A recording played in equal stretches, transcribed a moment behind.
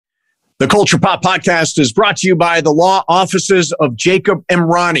The Culture Pop Podcast is brought to you by the law offices of Jacob and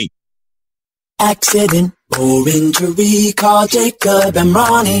Ronnie. Accident or injury, call Jacob and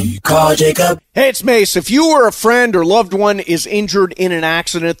Ronnie. Call Jacob. Hey, it's Mase. If you or a friend or loved one is injured in an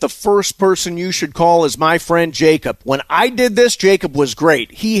accident, the first person you should call is my friend Jacob. When I did this, Jacob was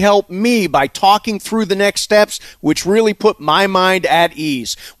great. He helped me by talking through the next steps, which really put my mind at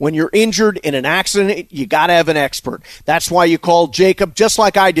ease. When you're injured in an accident, you got to have an expert. That's why you call Jacob, just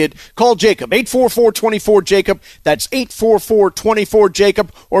like I did. Call Jacob, 844-24-JACOB. That's 844-24-JACOB,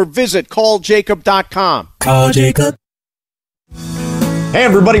 or visit calljacob.com. Call Jacob. Hey,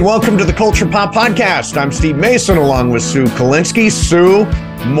 everybody. Welcome to the Culture Pop Podcast. I'm Steve Mason along with Sue Kalinsky. Sue,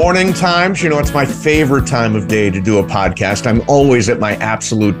 morning times. You know, it's my favorite time of day to do a podcast. I'm always at my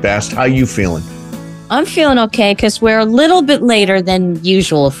absolute best. How you feeling? I'm feeling okay because we're a little bit later than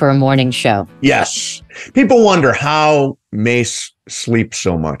usual for a morning show. Yes. People wonder how Mase sleeps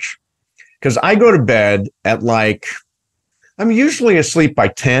so much. Because I go to bed at I'm usually asleep by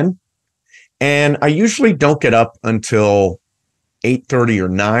 10. And I usually don't get up until 8:30 or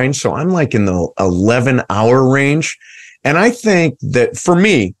 9. So I'm in the 11-hour range. And I think that for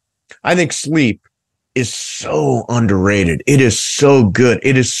me, I think sleep is so underrated. It is so good.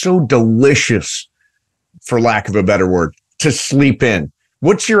 It is so delicious, for lack of a better word, to sleep in.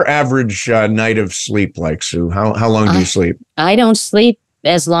 What's your average night of sleep like, Sue? How long do you sleep? I don't sleep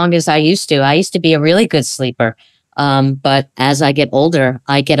as long as I used to. I used to be a really good sleeper. But as I get older,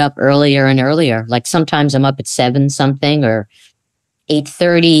 I get up earlier and earlier. Like sometimes I'm up at 7 something or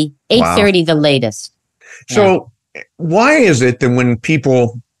 8:30, 8:30 the latest. So why is it that when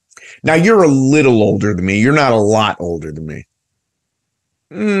people, now you're a little older than me, you're not a lot older than me.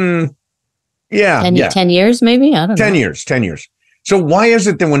 10 years maybe? I don't know. 10 years. So why is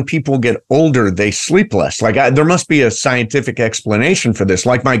it that when people get older, they sleep less? There must be a scientific explanation for this.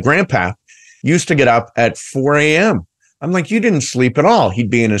 Like my grandpa used to get up at 4 a.m. I'm like, you didn't sleep at all. He'd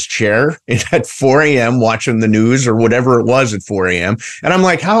be in his chair at 4 a.m. watching the news or whatever it was at 4 a.m. And I'm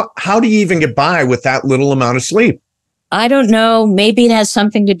like, how do you even get by with that little amount of sleep? I don't know. Maybe it has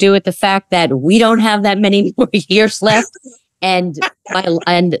something to do with the fact that we don't have that many more years left. And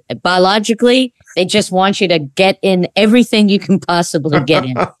biologically, they just want you to get in everything you can possibly get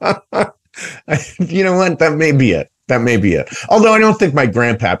in. You know what? That may be it. Although I don't think my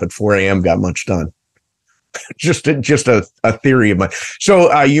grandpap at 4 a.m. got much done. just a theory of mine.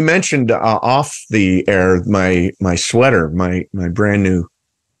 So you mentioned off the air my sweater, my brand new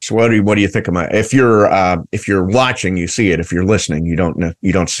sweater. What do you think of my? If you're watching, you see it. If you're listening, you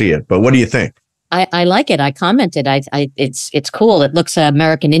don't see it. But what do you think? I like it. I commented. It's cool. It looks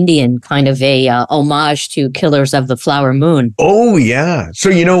American Indian, kind of a homage to Killers of the Flower Moon. Oh yeah. So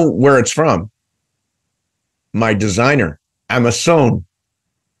you know where it's from? My designer, Amazon.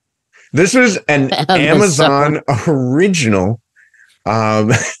 This is an Amazon original,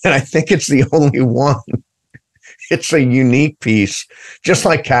 and I think it's the only one. It's a unique piece, just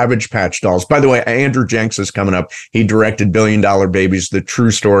like Cabbage Patch Dolls. By the way, Andrew Jenks is coming up. He directed $1 Billion Babies, the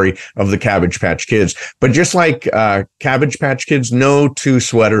true story of the Cabbage Patch Kids. But just like Cabbage Patch Kids, no two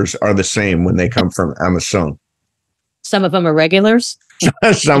sweaters are the same when they come from Amazon. Some of them are regulars.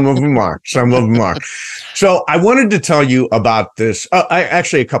 Some of them are. So I wanted to tell you about this.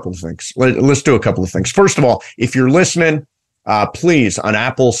 Actually, a couple of things. Let's do a couple of things. First of all, if you're listening, please, on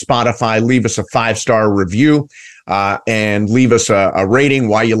Apple, Spotify, leave us a 5-star review and leave us a rating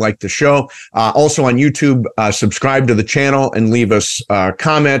why you like the show. Also on YouTube, subscribe to the channel and leave us a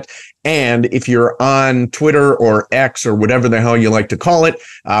comment. And if you're on Twitter or X or whatever the hell you like to call it,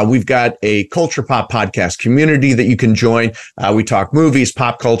 we've got a Culture Pop podcast community that you can join. We talk movies,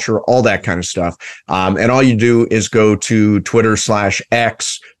 pop culture, all that kind of stuff. And all you do is go to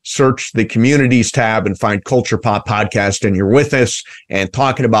Twitter/X, search the communities tab and find Culture Pop Podcast, and you're with us and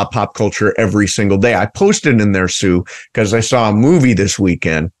talking about pop culture every single day. I posted in there, Sue, because I saw a movie this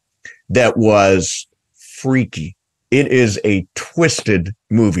weekend that was freaky. It is a twisted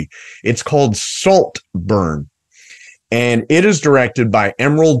movie. It's called SALTBURN, and it is directed by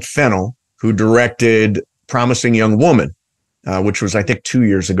Emerald Fennell, who directed Promising Young Woman, which was, I think, 2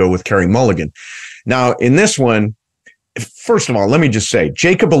 years ago with Carey Mulligan. Now, in this one, first of all, let me just say,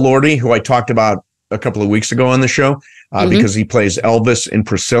 Jacob Elordi, who I talked about a couple of weeks ago on the show, because he plays Elvis in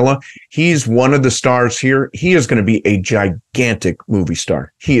Priscilla, he's one of the stars here. He is going to be a gigantic movie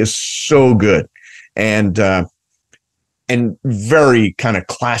star. He is so good. And very kind of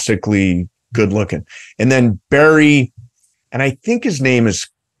classically good looking. And then Barry, and I think his name is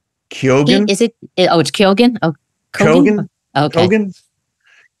Keoghan. Is it? Oh, it's Keoghan. Oh, Keoghan. Okay. Keoghan.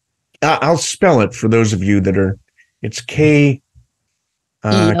 I'll spell it for those of you that are. It's K.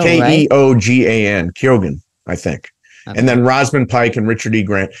 Right? Keogan, Kyogan, I think. Okay. And then Rosamund Pike and Richard E.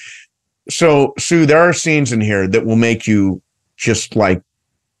 Grant. So, Sue, there are scenes in here that will make you just like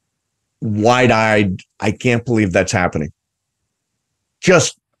wide-eyed. I can't believe that's happening.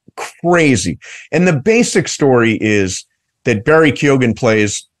 Just crazy. And the basic story is that Barry Keoghan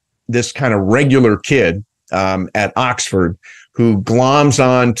plays this kind of regular kid at Oxford who gloms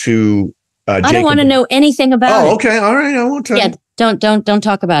on to I Jacob. don't want to know anything about it. Oh, okay. All right. I won't tell you. Don't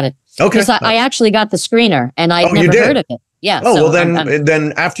talk about it. Okay. Because I actually got the screener and I'd never heard of it. Yeah. Oh, so well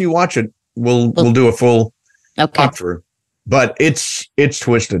then after you watch it, we'll do a full talk through. But it's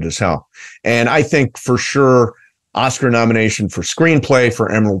twisted as hell. And I think for sure Oscar nomination for screenplay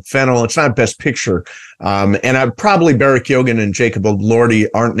for Emerald Fennell. It's not Best Picture. And probably Barry Keoghan and Jacob Elordi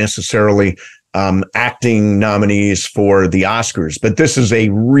aren't necessarily acting nominees for the Oscars, but this is a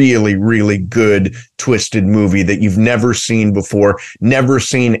really, really good twisted movie that you've never seen before, never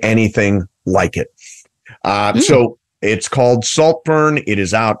seen anything like it. So it's called Saltburn. It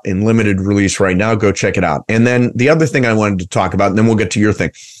is out in limited release right now. Go check it out. And then the other thing I wanted to talk about, and then we'll get to your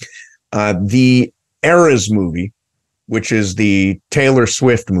thing, the Eras movie, which is the Taylor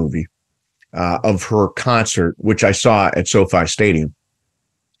Swift movie of her concert, which I saw at SoFi Stadium.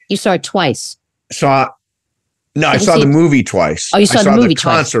 You saw it twice. I saw the movie twice. Oh, you saw the movie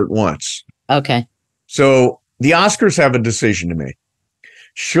twice. Concert once. Okay. So the Oscars have a decision to make.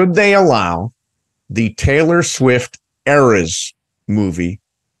 Should they allow the Taylor Swift Eras movie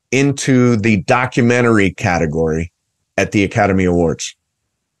into the documentary category at the Academy Awards?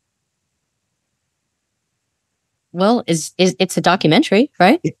 Well, it's a documentary,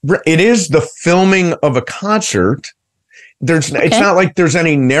 right? It is the filming of a concert. It's not like there's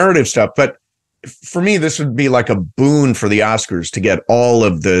any narrative stuff, but for me, this would be like a boon for the Oscars to get all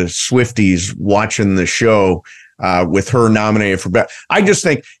of the Swifties watching the show with her nominated for best. I just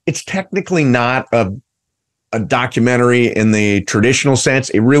think it's technically not a documentary in the traditional sense.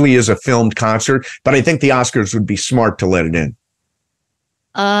 It really is a filmed concert, but I think the Oscars would be smart to let it in.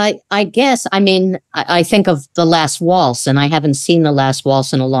 I guess. I mean, I think of The Last Waltz, and I haven't seen The Last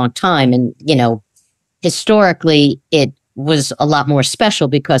Waltz in a long time. And, historically, it was a lot more special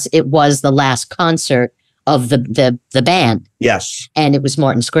because it was the last concert of the band. Yes. And it was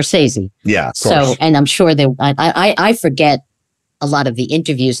Martin Scorsese. Yeah, of course. So, and I'm sure I forget a lot of the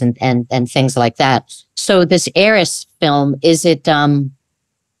interviews and things like that. So this Eras film, is it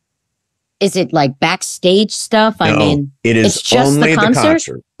like backstage stuff? No, I mean, it is it's just only the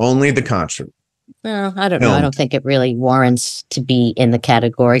concert? Only the concert. Well, I don't know. I don't think it really warrants to be in the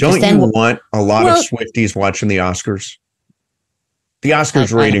category. Don't you want a lot of Swifties watching the Oscars? The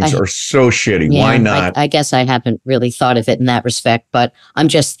Oscars ratings are so shitty. Yeah, why not? I guess I haven't really thought of it in that respect, but I'm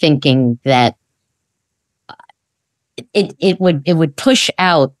just thinking that it would push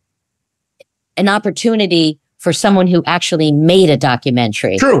out an opportunity for someone who actually made a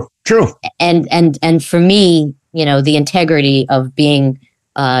documentary. True. And for me, the integrity of being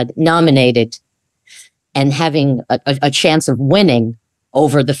nominated and having a chance of winning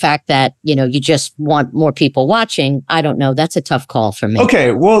over the fact that, you just want more people watching. I don't know. That's a tough call for me.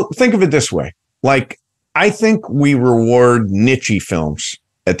 Okay. Well, think of it this way. Like, I think we reward niche films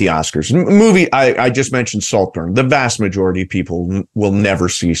at the Oscars. Movie, I just mentioned Saltburn. The vast majority of people will never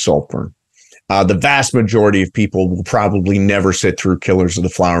see Saltburn. The vast majority of people will probably never sit through Killers of the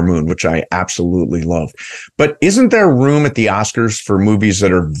Flower Moon, which I absolutely love. But isn't there room at the Oscars for movies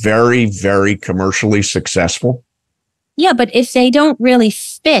that are very, very commercially successful? Yeah, but if they don't really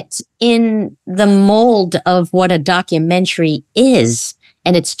fit in the mold of what a documentary is,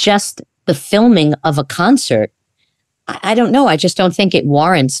 and it's just the filming of a concert, I don't know. I just don't think it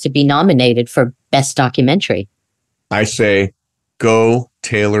warrants to be nominated for Best Documentary. I say go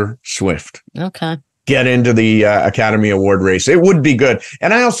Taylor Swift. Okay. Get into the Academy Award race. It would be good.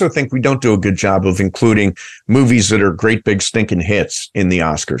 And I also think we don't do a good job of including movies that are great big stinking hits in the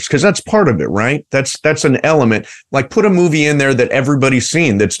Oscars, because that's part of it, right? That's an element. Like, put a movie in there that everybody's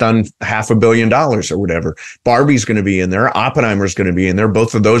seen that's done $500 million or whatever. Barbie's going to be in there. Oppenheimer's going to be in there.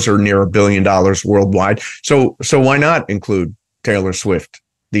 Both of those are near $1 billion worldwide. So why not include Taylor Swift,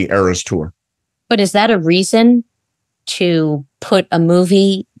 the Eras tour? But is that a reason to put a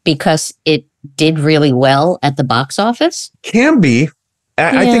movie because it did really well at the box office? Can be.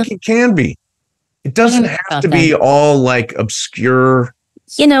 I think it can be. It doesn't have to be all like obscure.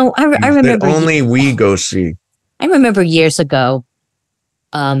 I remember that only we go see. I remember years ago,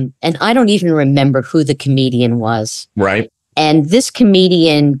 and I don't even remember who the comedian was. Right. And this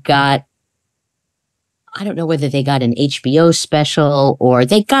comedian got, I don't know whether they got an HBO special or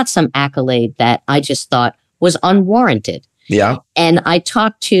they got some accolade that I just thought was unwarranted. Yeah. And I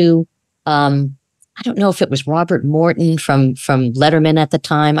talked to, I don't know if it was Robert Morton from Letterman at the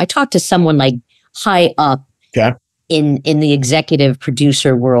time. I talked to someone like high up in the executive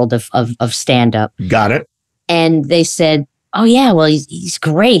producer world of stand-up. Got it. And they said, oh yeah, well, he's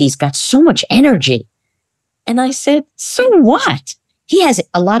great. He's got so much energy. And I said, so what? He has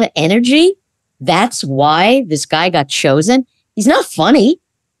a lot of energy. That's why this guy got chosen. He's not funny.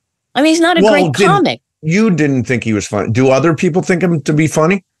 I mean, he's not a great comic. You didn't think he was funny. Do other people think him to be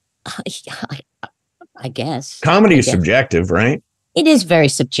funny? I guess. Comedy is subjective, right? It is very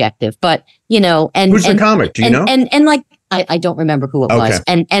subjective, but and who's the comic? Do you know? And like I don't remember who it was.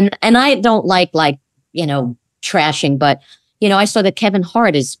 And I don't like trashing, but I saw that Kevin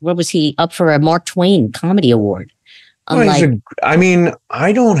Hart what was he up for a Mark Twain Comedy Award? I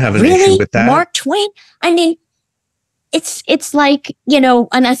don't have an issue with that. Mark Twain? I mean, it's like,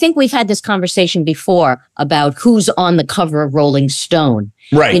 and I think we've had this conversation before about who's on the cover of Rolling Stone.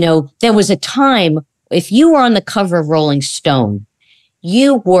 Right. There was a time, if you were on the cover of Rolling Stone,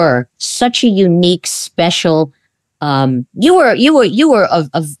 you were such a unique, special, you were of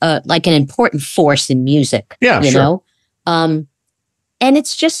like an important force in music. Yeah, sure. And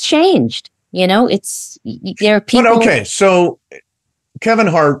it's just changed. There are people. But okay, so Kevin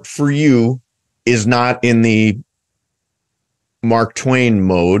Hart for you is not in the Mark Twain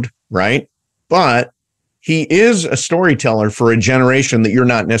mode, right? But he is a storyteller for a generation that you're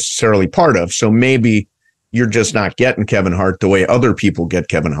not necessarily part of. So maybe you're just not getting Kevin Hart the way other people get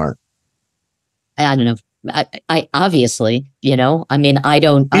Kevin Hart. I don't know. I obviously, I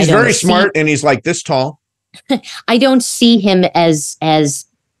don't. He's very smart, and he's like this tall. I don't see him as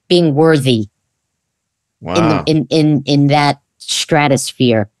being worthy. Wow. In that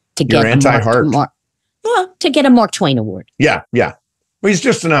stratosphere to get anti-Hart. To get a Mark Twain award. Yeah. Well, he's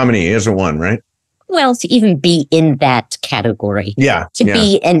just a nominee. He hasn't won, right? Well, to even be in that category. Yeah. To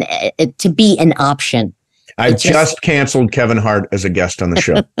be an option. I've just canceled Kevin Hart as a guest on the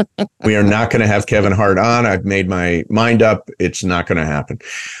show. We are not going to have Kevin Hart on. I've made my mind up. It's not going to happen.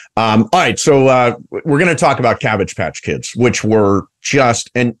 All right. So we're going to talk about Cabbage Patch Kids, which were just,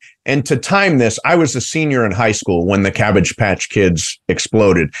 and to time this, I was a senior in high school when the Cabbage Patch Kids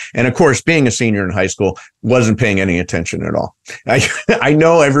exploded. And of course, being a senior in high school, wasn't paying any attention at all. I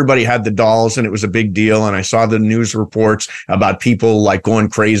know everybody had the dolls and it was a big deal. And I saw the news reports about people like going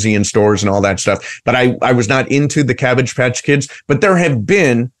crazy in stores and all that stuff. But I was not into the Cabbage Patch Kids, but there have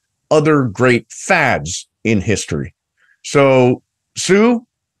been other great fads in history. So, Sue,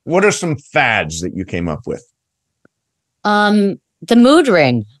 what are some fads that you came up with? The mood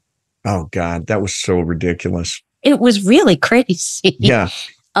ring. Oh God, that was so ridiculous. It was really crazy. Yeah.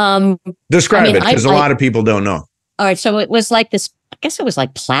 Describe it, because a lot of people don't know. All right, so it was like this. I guess it was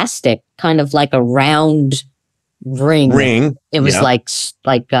like plastic, kind of like a round ring. It was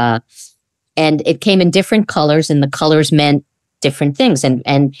and it came in different colors, and the colors meant different things, and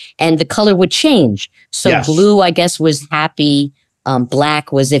the color would change. So blue, I guess, was happy.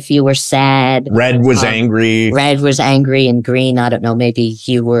 Black was if you were sad. Red was angry. Red was angry, and green, I don't know, maybe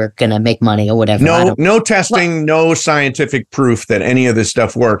you were going to make money or whatever. No testing, no scientific proof that any of this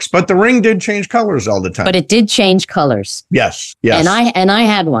stuff works. But the ring did change colors all the time. But it did change colors. Yes. And I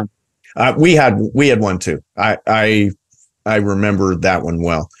had one. We had one too. I remember that one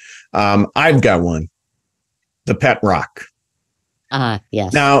well. I've got one. The pet rock.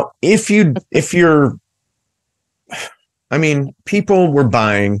 Yes. Now, if you're people were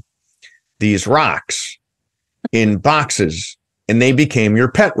buying these rocks in boxes and they became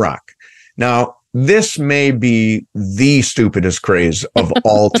your pet rock. Now, this may be the stupidest craze of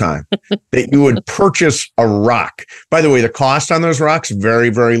all time that you would purchase a rock. By the way, the cost on those rocks, very,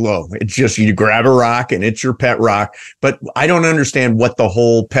 very low. It's just you grab a rock and it's your pet rock. But I don't understand what the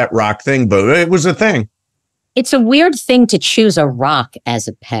whole pet rock thing, but it was a thing. It's a weird thing to choose a rock as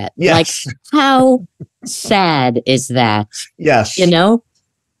a pet. Yes. Like, how sad is that? Yes.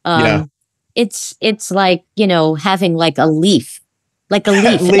 It's like, having like a leaf. Like a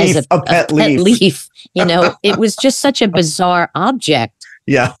leaf, as a pet leaf. It was just such a bizarre object.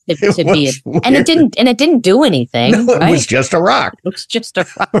 Yeah. To be and it didn't do anything. No, it was just a rock. It was just a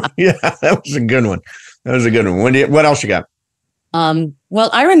rock. Yeah, that was a good one. What else you got? Well,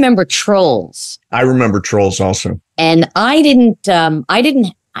 I remember Trolls. I remember Trolls also. And I don't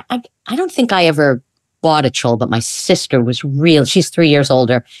think I ever bought a troll, but my sister was she's 3 years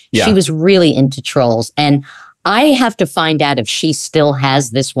older. Yeah. She was really into Trolls. And I have to find out if she still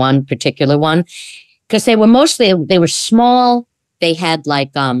has this one particular one, because they were small. They had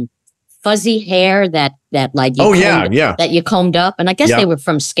like fuzzy hair that that like that you combed up, and I guess they were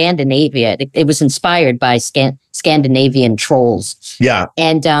from Scandinavia. It was inspired by Scandinavian trolls. Yeah,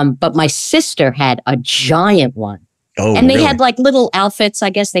 and but my sister had a giant one. Oh, and they really? had like little outfits. I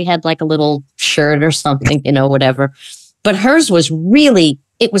guess they had like a little shirt or something, whatever. But hers was really.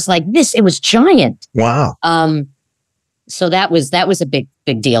 It was like this. It was giant. Wow. So that was a big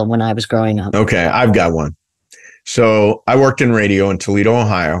deal when I was growing up. Okay, I've got one. So I worked in radio in Toledo,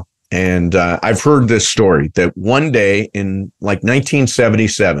 Ohio. And I've heard this story that one day in like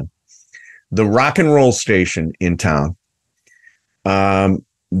 1977, the rock and roll station in town,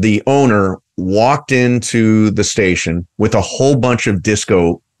 the owner walked into the station with a whole bunch of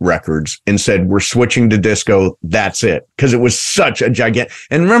disco records and said, "We're switching to disco. That's it." Because it was such a gigantic.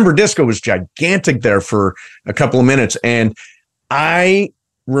 And remember, disco was gigantic there for a couple of minutes. And I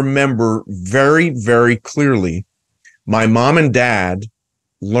remember very, very clearly my mom and dad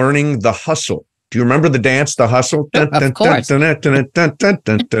learning the hustle. Do you remember the dance, the hustle? Of course. And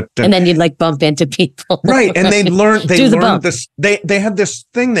then you'd like bump into people. Right. And they learned this. They had this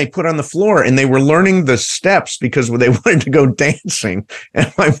thing they put on the floor and they were learning the steps because they wanted to go dancing.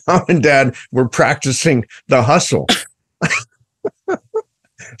 And my mom and dad were practicing the hustle.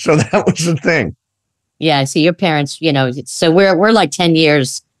 So that was the thing. Yeah. See, your parents, so we're like 10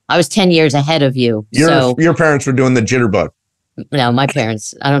 years. I was 10 years ahead of you. Your parents were doing the jitterbug. No, my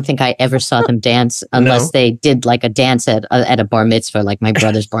parents, I don't think I ever saw them dance unless they did like a dance at a bar mitzvah, like my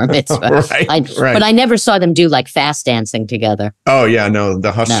brother's bar mitzvah. Right. But I never saw them do like fast dancing together. Oh, yeah. No,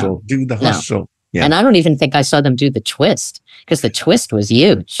 the hustle. No. Do the hustle. No. Yeah. And I don't even think I saw them do the twist because the twist was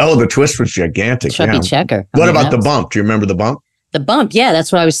huge. Oh, the twist was gigantic. Chubby checker. What about the bump? Do you remember the bump? The bump. Yeah,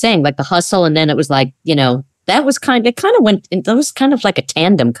 that's what I was saying. Like the hustle. And then it was like, that was it was kind of like a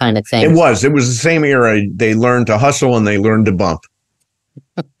tandem kind of thing. It was the same era. They learned to hustle and they learned to bump.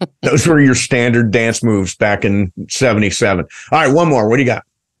 Those were your standard dance moves back in 77. All right, one more. What do you got?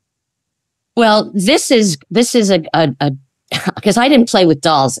 Well, this is a because I didn't play with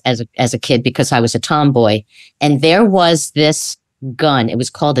dolls as a kid because I was a tomboy, and there was this gun. It was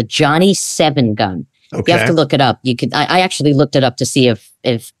called a Johnny 7 gun. Okay. You have to look it up. I actually looked it up to see if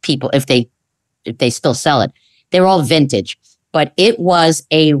they still sell it. They're all vintage, but it was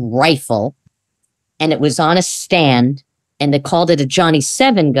a rifle and it was on a stand and they called it a Johnny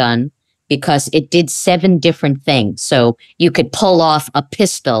 7 gun because it did 7 different things. So you could pull off a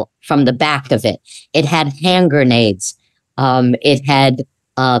pistol from the back of it. It had hand grenades. It had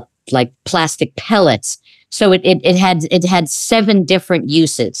like plastic pellets. So it had 7 different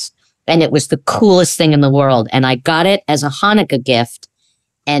uses and it was the coolest thing in the world. And I got it as a Hanukkah gift.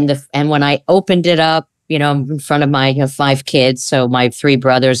 And when I opened it up, in front of my 5 kids, so my 3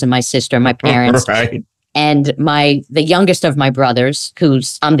 brothers and my sister, my parents, right. And the youngest of my brothers,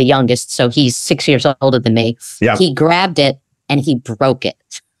 I'm the youngest, so he's 6 years older than me. Yep. He grabbed it and he broke it.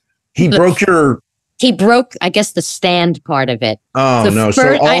 He broke He broke, I guess, the stand part of it. Oh no! So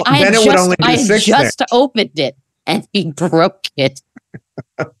then it would only do 6 things. I just opened it and he broke it.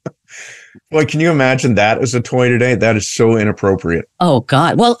 Boy, can you imagine that as a toy today? That is so inappropriate. Oh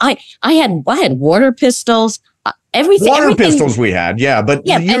God! Well, I had water pistols, everything. Pistols we had, yeah, but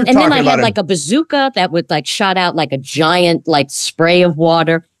yeah, and then I had like a bazooka that would like shot out like a giant like spray of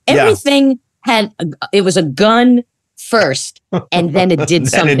water. Everything it was a gun first, and then it did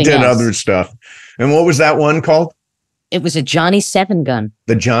something. And it did else. Other stuff. And what was that one called? It was a Johnny 7 gun.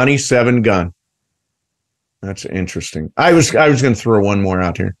 The Johnny 7 gun. That's interesting. I was going to throw one more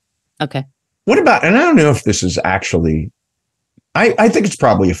out here. Okay. What about, and I don't know if this is actually, I think it's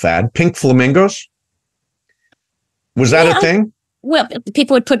probably a fad, pink flamingos. Was that a thing? Well,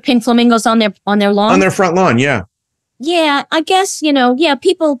 people would put pink flamingos on their lawn. On their front lawn, yeah. Yeah, I guess,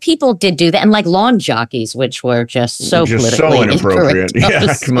 people did do that. And like lawn jockeys, which were just so politically so inappropriate.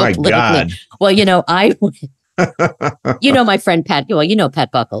 Yeah, my God. Well, my friend Pat,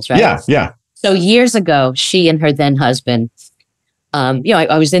 Pat Buckles, right? Yeah, yeah. So years ago, she and her then husband,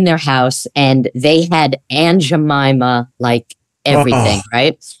 I was in their house and they had Aunt Jemima, like everything,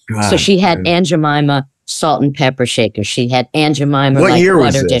 right? God, so she had Aunt Jemima salt and pepper shaker. She had Aunt Jemima what like year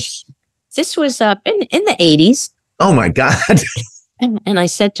water was dish. This was in the 80s. Oh my God. And I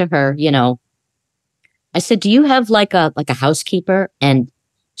said to her, I said, do you have like a housekeeper? And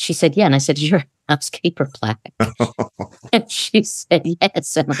she said, yeah. And I said, is your housekeeper black? And she said,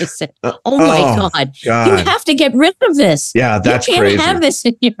 yes. And I said, oh my God, you have to get rid of this. Yeah, that's crazy. You can't have this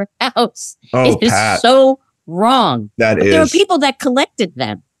in your house. Oh, it is Pat. So wrong. But there were people that collected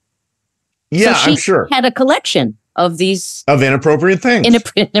them. Yeah, so I'm sure. Had a collection of these. Of inappropriate things.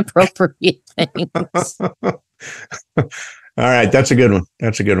 Inappropriate things. All right. That's a good one.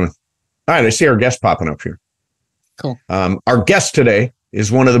 All All right, I see our guest popping up here. Cool. Our guest today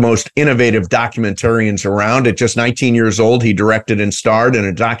is one of the most innovative documentarians around. At just 19 years old, he directed and starred in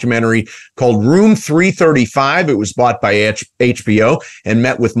a documentary called Room 335. It was bought by HBO and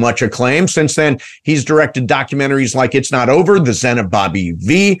met with much acclaim. Since then, he's directed documentaries like It's Not Over, The Zen of Bobby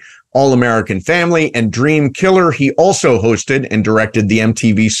V, All American Family, and Dream Killer. He also hosted and directed the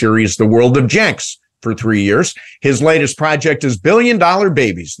MTV series The World of Jenks for 3 years. His latest project is $1 Billion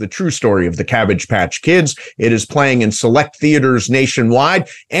Babies, the true story of the Cabbage Patch Kids. It is playing in select theaters nationwide.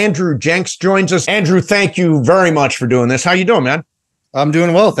 Andrew Jenks joins us. Andrew, thank you very much for doing this. How you doing, man? I'm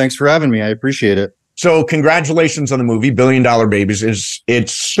doing well. Thanks for having me. I appreciate it. So congratulations on the movie, $1 Billion Babies.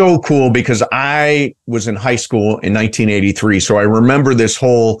 It's so cool because I was in high school in 1983. So I remember this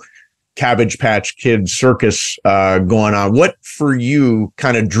whole Cabbage Patch Kid circus going on. What for you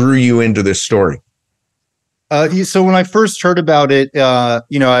kind of drew you into this story? So when I first heard about it, I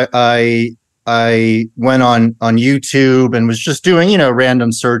went on YouTube and was just doing,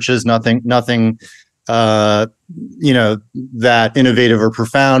 random searches, nothing, that innovative or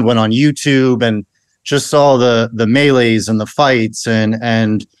profound. Went on YouTube and just saw the melees and the fights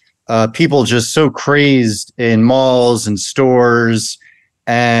and people just so crazed in malls and stores.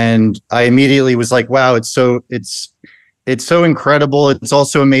 And I immediately was like, wow, it's so incredible. It's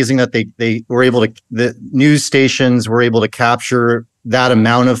also amazing that they were able to, the news stations were able to capture that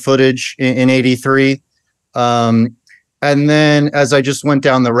amount of footage in 83. And then as I just went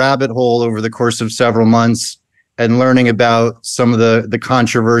down the rabbit hole over the course of several months and learning about some of the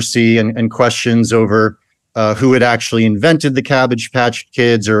controversy and questions over who had actually invented the Cabbage Patch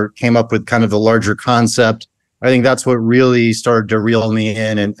Kids or came up with kind of the larger concept, I think that's what really started to reel me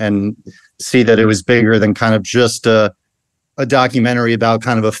in and see that it was bigger than kind of just a documentary about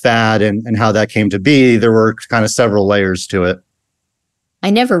kind of a fad and how that came to be. There were kind of several layers to it. I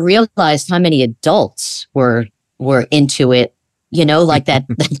never realized how many adults were into it, like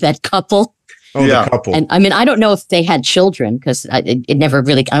that couple. Oh, yeah. The couple. And I mean, I don't know if they had children because it never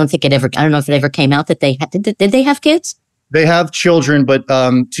really, I don't know if it ever came out that they had, did they have kids? They have children, but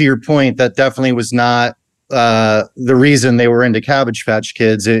to your point, that definitely was not the reason they were into Cabbage Patch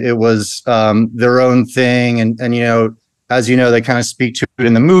Kids. It was their own thing. And as you know, they kind of speak to it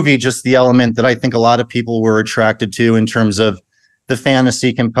in the movie, just the element that I think a lot of people were attracted to in terms of the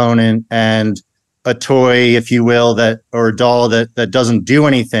fantasy component and a toy, if you will, or a doll that doesn't do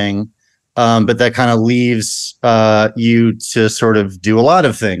anything, but that kind of leaves you to sort of do a lot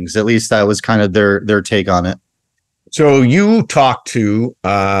of things. At least that was kind of their take on it. So you talked to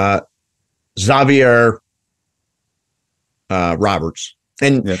Xavier Roberts,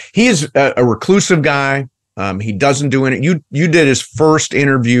 and he is a reclusive guy. He doesn't do it. You did his first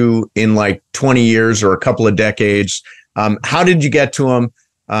interview in like 20 years or a couple of decades. How did you get to him?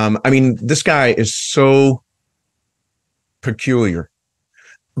 I mean, this guy is so peculiar,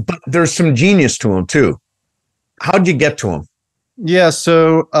 but there's some genius to him too. How'd you get to him? Yeah.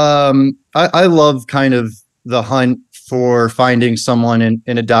 So I love kind of the hunt for finding someone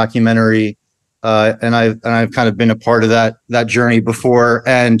in a documentary. And I've kind of been a part of that journey before.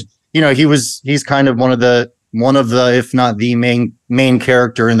 And he's kind of one of the, if not the main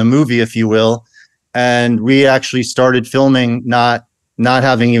character in the movie, if you will. And we actually started filming, not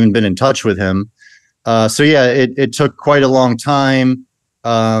having even been in touch with him. So yeah, it took quite a long time.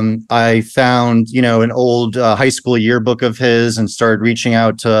 I found, an old high school yearbook of his and started reaching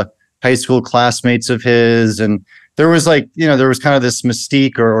out to high school classmates of his. And there was there was kind of this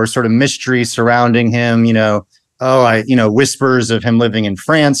mystique or sort of mystery surrounding him, whispers of him living in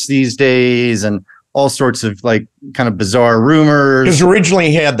France these days and all sorts of like kind of bizarre rumors. Because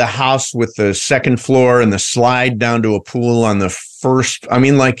originally he had the house with the second floor and the slide down to a pool on the first. I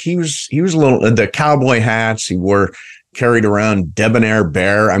mean, like he was a little, the cowboy hats he wore, carried around debonair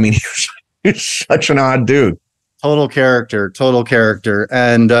bear. I mean, he was such an odd dude. Total character.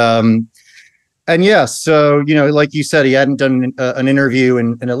 And yeah, so, like you said, he hadn't done an interview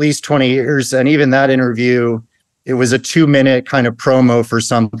in at least 20 years. And even that interview, it was a 2-minute kind of promo for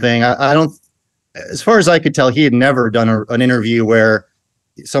something. I don't, as far as I could tell, he had never done an interview where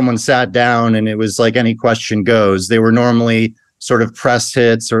someone sat down and it was like any question goes. They were normally sort of press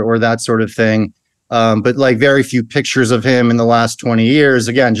hits or that sort of thing. But like very few pictures of him in the last 20 years.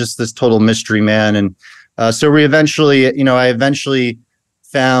 Again, just this total mystery man. And so we eventually, I eventually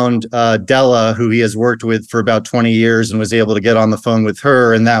found Della, who he has worked with for about 20 years and was able to get on the phone with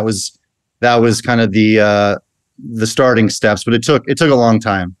her. And that was kind of the starting steps, but it took a long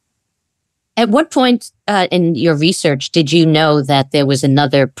time. At what point in your research did you know that there was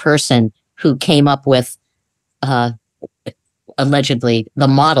another person who came up with allegedly the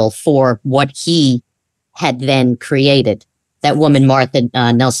model for what he had then created. That woman, Martha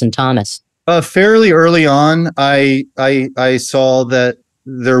Nelson Thomas. Fairly early on, I saw that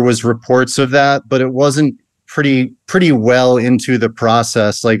there was reports of that, but it wasn't pretty well into the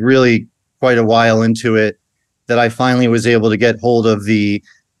process, like really quite a while into it, that I finally was able to get hold of the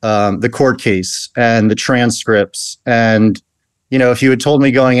court case and the transcripts. And, you know, if you had told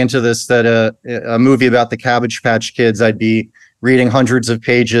me going into this that a movie about the Cabbage Patch Kids, I'd be reading hundreds of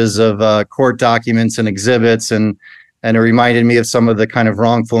pages of court documents and exhibits, and it reminded me of some of the kind of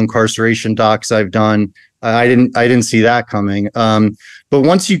wrongful incarceration docs I've done. I didn't see that coming. But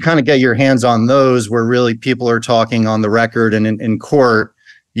once you kind of get your hands on those, where really people are talking on the record and in court,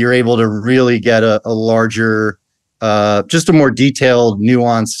 you're able to really get a larger, just a more detailed,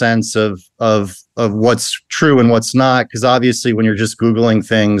 nuanced sense of what's true and what's not. Because obviously, when you're just Googling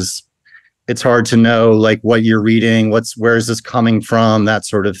things, it's hard to know like what you're reading, where is this coming from, that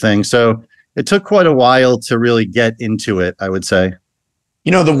sort of thing. So it took quite a while to really get into it, I would say.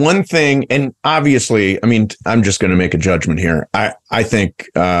 You know, the one thing, and obviously, I mean, I'm just going to make a judgment here. I think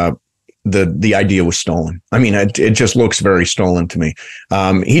the idea was stolen. I mean, it just looks very stolen to me.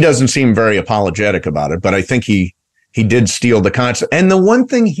 He doesn't seem very apologetic about it, but I think he did steal the concept. And the one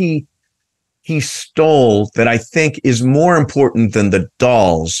thing he stole that I think is more important than the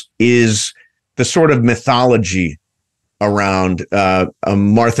dolls is the sort of mythology around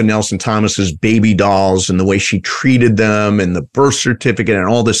Martha Nelson Thomas's baby dolls and the way she treated them and the birth certificate and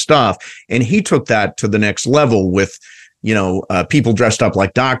all this stuff. And he took that to the next level with, you know, people dressed up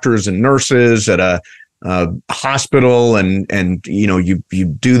like doctors and nurses at a hospital, and you know, you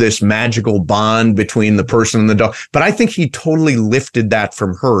do this magical bond between the person and the doll. But I think he totally lifted that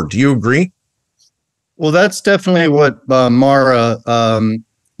from her. Do you agree? Well, that's definitely what Mara,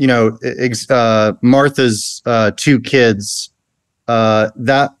 you know, Martha's two kids,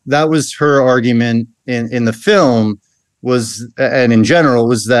 that was her argument in the film was, and in general,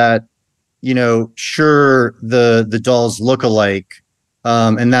 was that, you know, sure, the dolls look alike,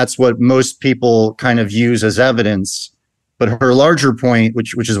 and that's what most people kind of use as evidence. But her larger point,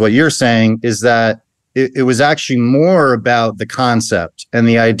 which is what you're saying, is that it was actually more about the concept and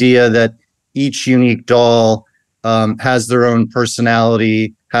the idea that each unique doll has their own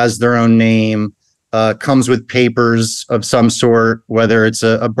personality, has their own name, comes with papers of some sort, whether it's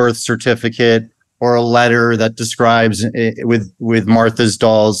a birth certificate or a letter that describes with Martha's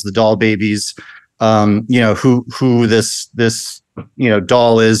dolls, the doll babies, you know, who this you know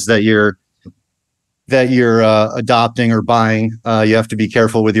doll is that you're adopting or buying. You have to be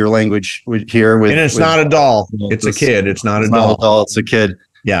careful with your language here. And it's not a doll; it's a kid. It's not a doll. It's a kid.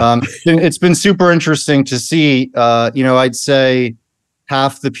 Yeah. It's been super interesting to see. You know, I'd say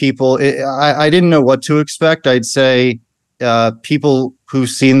half the people, I didn't know what to expect. I'd say people who've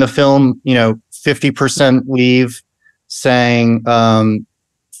seen the film, you know, 50% leave saying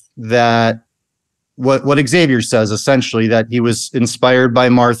that what Xavier says, essentially, that he was inspired by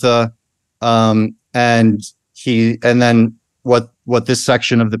Martha. And then what this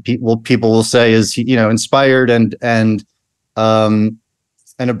section of the people will say is, you know, inspired and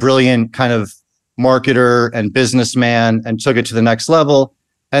a brilliant kind of marketer and businessman, and took it to the next level.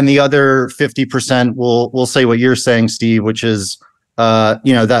 And the other 50% will say what you're saying, Steve, which is,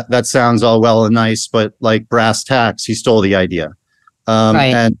 you know, that sounds all well and nice, but like brass tacks, he stole the idea.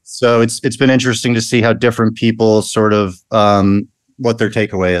 Right. And so it's been interesting to see how different people sort of what their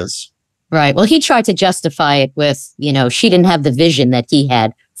takeaway is. Right. Well, he tried to justify it with, you know, she didn't have the vision that he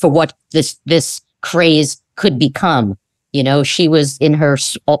had for what this craze could become. You know, she was in her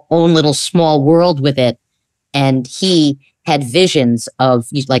own little small world with it. And he had visions of,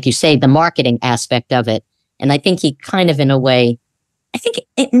 like you say, the marketing aspect of it. And I think he kind of, in a way,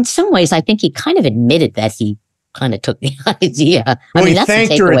 in some ways, I think he kind of admitted that he kind of took the idea. Well, I mean, he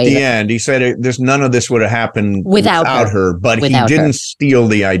thanked her at the end. He said none of this would have happened without her, but he didn't steal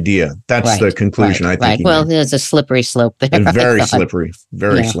the idea. That's the conclusion, I think. Well, there's a slippery slope there. Very slippery.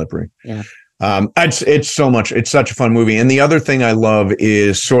 Very slippery. Yeah. It's such a fun movie. And the other thing I love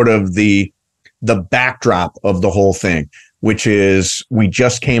is sort of the backdrop of the whole thing, which is we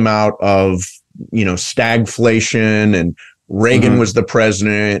just came out of, you know, stagflation, and Reagan was the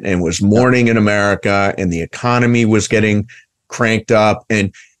president and was mourning in America, and the economy was getting cranked up,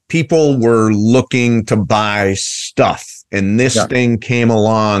 and people were looking to buy stuff. And this thing came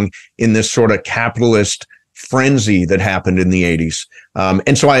along in this sort of capitalist frenzy that happened in the 80s.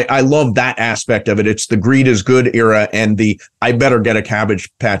 And so I love that aspect of it. It's the greed is good era, and the I better get a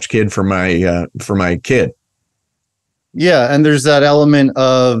Cabbage Patch Kid for my kid. Yeah, and there's that element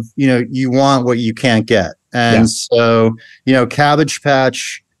of, you know, you want what you can't get. And so, Cabbage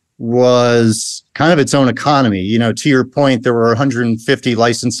Patch was kind of its own economy. To your point, there were 150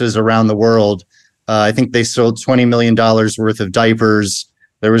 licenses around the world. I think they sold $20 million worth of diapers.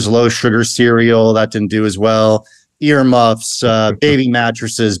 There was low sugar cereal that didn't do as well. Earmuffs, baby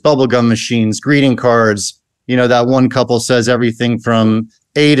mattresses, bubblegum machines, greeting cards. That one couple says everything from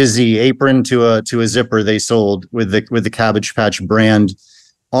A to Z, apron to a zipper they sold with the Cabbage Patch brand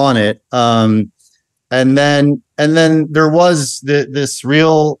on it. And then there was this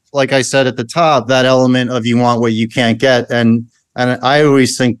real, like I said at the top, that element of you want what you can't get. And I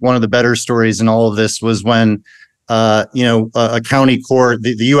always think one of the better stories in all of this was when, a county court,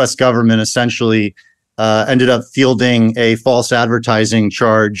 the U.S. government essentially ended up fielding a false advertising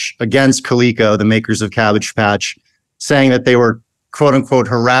charge against Coleco, the makers of Cabbage Patch, saying that they were, quote unquote,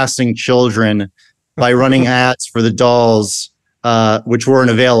 harassing children by running ads for the dolls, which weren't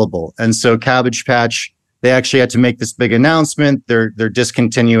available. And so Cabbage Patch, they actually had to make this big announcement. They're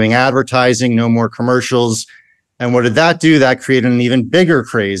discontinuing advertising, no more commercials. And what did that do? That created an even bigger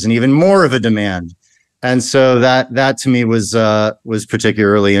craze and even more of a demand. And so that to me was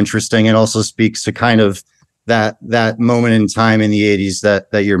particularly interesting, and also speaks to kind of that moment in time in the 80s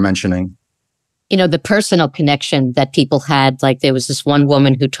that you're mentioning. The personal connection that people had, like there was this one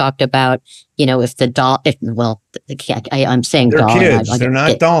woman who talked about, if the doll, I'm saying they're doll. kids. They're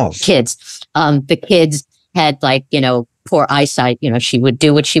not dolls. Kids. The kids had poor eyesight. She would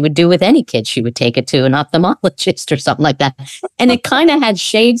do what she would do with any kid. She would take it to an ophthalmologist or something like that. And it kind of had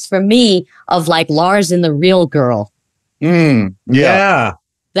shades for me of like Lars and the Real Girl. Yeah.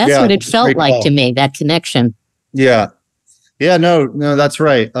 That's what it felt like to me, that connection. Yeah. Yeah, no, that's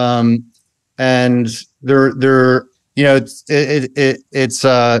right. And there, it's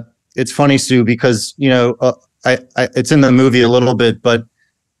funny, Sue, because, it's in the movie a little bit, but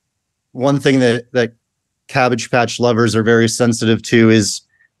one thing that Cabbage Patch lovers are very sensitive to is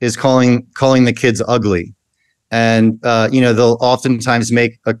calling the kids ugly. And, they'll oftentimes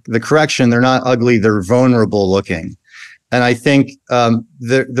make the correction. They're not ugly. They're vulnerable looking. And I think,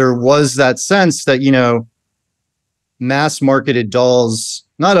 there was that sense that, mass marketed dolls,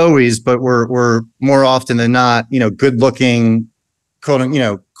 not always, but were more often than not, good looking,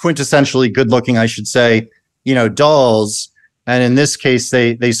 quintessentially good looking, I should say, dolls. And in this case,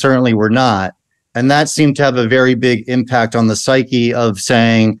 they certainly were not. And that seemed to have a very big impact on the psyche of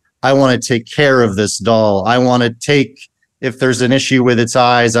saying, I want to take care of this doll. I want to take, if there's an issue with its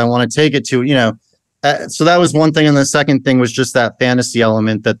eyes, I want to take it to, so that was one thing. And the second thing was just that fantasy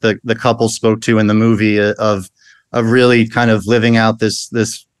element that the couple spoke to in the movie of really kind of living out this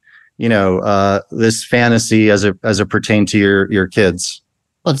fantasy as it pertained to your kids.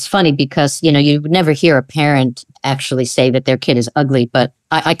 Well, it's funny because, you would never hear a parent actually say that their kid is ugly, but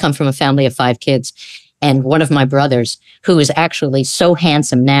I come from a family of 5 kids, and one of my brothers, who is actually so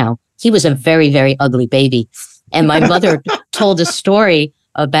handsome now, he was a very, very ugly baby. And my mother told a story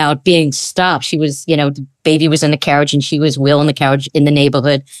about being stopped. She was, the baby was in the carriage and she was wheeling the carriage in the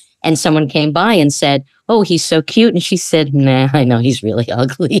neighborhood, and someone came by and said, "Oh, he's so cute." And she said, "Nah, I know he's really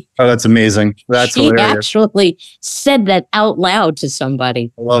ugly." Oh, that's amazing. That's hilarious. She actually said that out loud to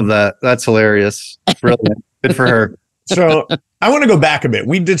somebody. I love that. That's hilarious. Brilliant. Good for her. So I want to go back a bit.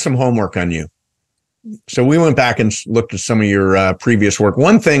 We did some homework on you. So we went back and looked at some of your previous work.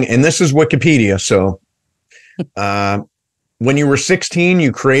 One thing, and this is Wikipedia. So when you were 16,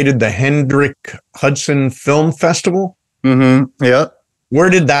 you created the Hendrick Hudson Film Festival. Mm-hmm. Yeah. Where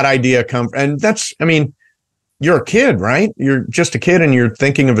did that idea come from? And you're a kid, right? You're just a kid and you're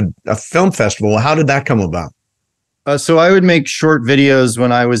thinking of a film festival. How did that come about? So I would make short videos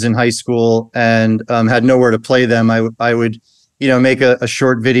when I was in high school and had nowhere to play them. I would, make a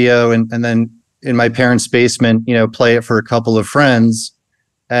short video and then in my parents' basement, play it for a couple of friends.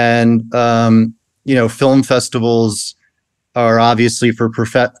 And, film festivals are obviously for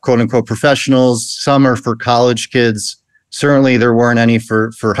quote unquote professionals. Some are for college kids. Certainly there weren't any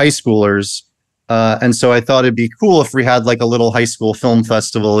for high schoolers. And so I thought it'd be cool if we had like a little high school film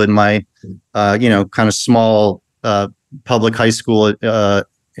festival in my, kind of small public high school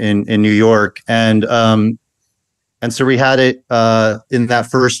in New York. And so we had it in that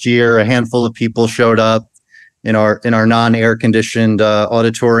first year. A handful of people showed up in our non-air conditioned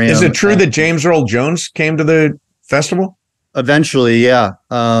auditorium. Is it true that James Earl Jones came to the festival? Eventually, yeah.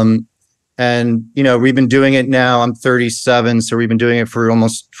 And, we've been doing it now. I'm 37. So we've been doing it for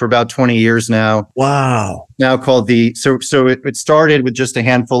about 20 years now. Wow. Now called so it started with just a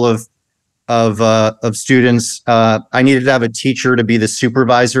handful of students. I needed to have a teacher to be the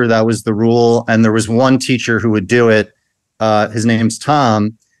supervisor. That was the rule. And there was one teacher who would do it. His name's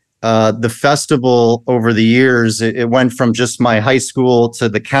Tom. the festival over the years, it went from just my high school to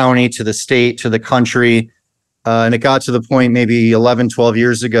the county, to the state, to the country. And it got to the point maybe 11, 12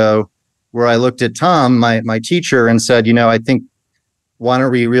 years ago where I looked at Tom, my teacher, and said, I think, why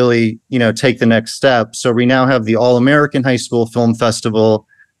don't we really, take the next step? So we now have the All-American High School Film Festival.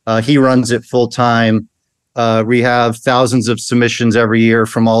 He runs it full time. We have thousands of submissions every year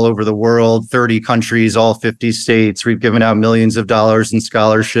from all over the world, 30 countries, all 50 states. We've given out millions of dollars in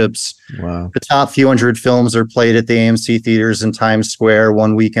scholarships. Wow. The top few hundred films are played at the AMC theaters in Times Square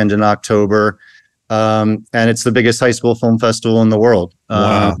one weekend in October. And it's the biggest high school film festival in the world.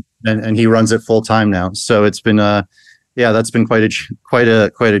 Wow. And he runs it full time now. So it's been, that's been quite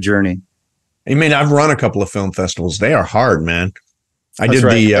a journey. I mean, I've run a couple of film festivals. They are hard, man. I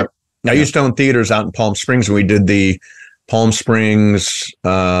used to own theaters out in Palm Springs. We did the Palm Springs,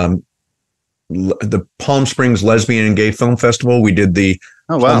 Lesbian and Gay Film Festival. We did the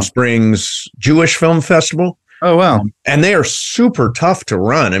Palm Springs Jewish Film Festival. Oh, wow. And they are super tough to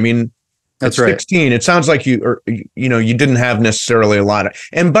run. I mean, that's at right. 16, it sounds like you didn't have necessarily a lot of,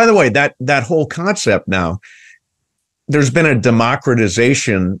 and by the way, that whole concept now, there's been a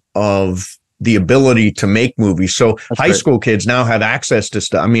democratization of the ability to make movies. So high school kids now have access to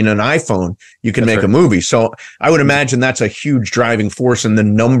stuff. I mean, an iPhone, you can make a movie. So I would imagine that's a huge driving force in the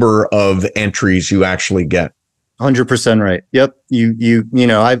number of entries you actually get. 100% right. Yep.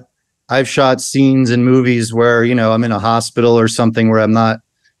 I've shot scenes in movies where, I'm in a hospital or something where I'm not,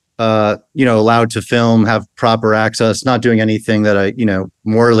 allowed to film, have proper access, not doing anything that I,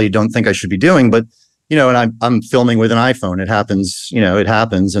 morally don't think I should be doing, but, and I'm filming with an iPhone. It happens, it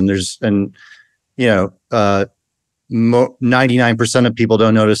happens. And 99% of people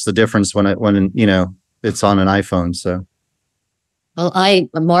don't notice the difference when it's on an iPhone. So. Well, I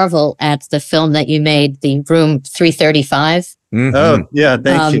marvel at the film that you made, the Room 335. Mm-hmm. Oh, yeah.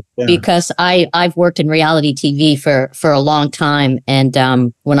 Thank you. Yeah. Because I've worked in reality TV for a long time. And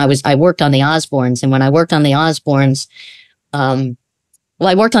when I worked on the Osbournes, and when I worked on the Osbournes,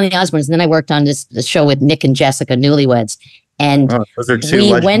 I worked on the Osbournes, and then I worked on this show with Nick and Jessica, Newlyweds. And those are two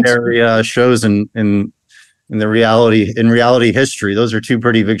legendary shows in reality history. Those are two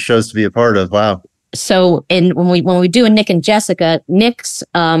pretty big shows to be a part of. Wow. So when we do a Nick and Jessica, Nick's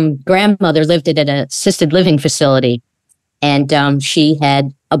grandmother lived at an assisted living facility, and she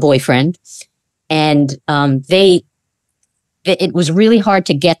had a boyfriend, and it was really hard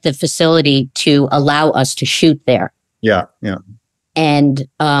to get the facility to allow us to shoot there. Yeah, yeah. And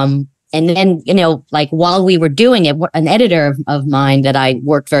then, while we were doing it, an editor of mine that I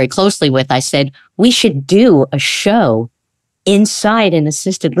worked very closely with, I said, we should do a show inside an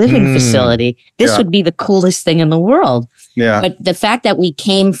assisted living facility. This would be the coolest thing in the world. Yeah. But the fact that we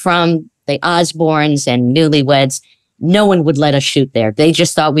came from the Osbournes and Newlyweds, no one would let us shoot there. They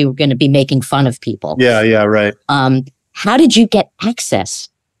just thought we were going to be making fun of people. Yeah, yeah, right. How did you get access?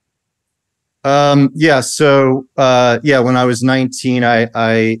 So when I was 19,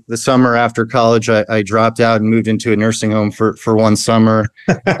 I the summer after college, I dropped out and moved into a nursing home for one summer.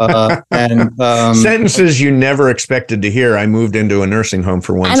 Sentences you never expected to hear. I moved into a nursing home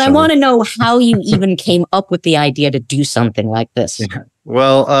for one summer. And I want to know how you even came up with the idea to do something like this. Yeah.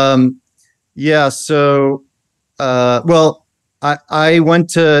 Well, I went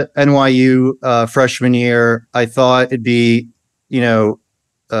to NYU freshman year. I thought it'd be,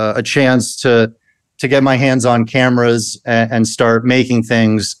 a chance to get my hands on cameras and start making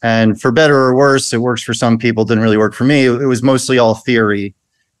things. And for better or worse, it works for some people, didn't really work for me. It was mostly all theory.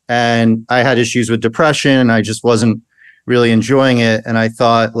 And I had issues with depression. I just wasn't really enjoying it. And I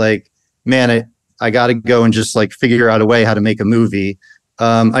thought, I got to go and just figure out a way how to make a movie.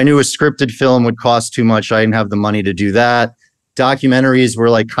 I knew a scripted film would cost too much. I didn't have the money to do that. Documentaries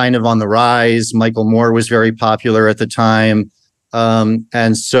were kind of on the rise. Michael Moore was very popular at the time.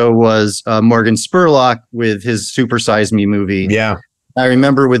 And so was Morgan Spurlock with his Super Size Me movie. Yeah. I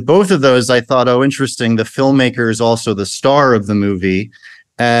remember with both of those, I thought, oh, interesting. The filmmaker is also the star of the movie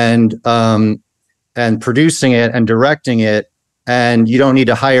and producing it and directing it. And you don't need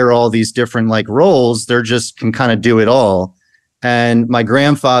to hire all these different roles. They're just can kind of do it all. And my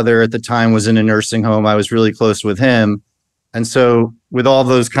grandfather at the time was in a nursing home. I was really close with him. And so with all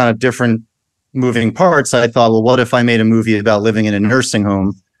those kind of different moving parts, I thought, well, what if I made a movie about living in a nursing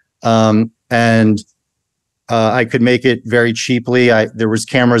home? I could make it very cheaply. There was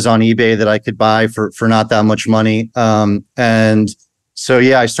cameras on eBay that I could buy for not that much money. I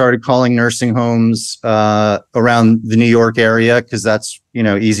started calling nursing homes around the New York area because that's,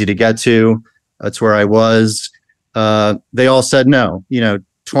 easy to get to. That's where I was. They all said no.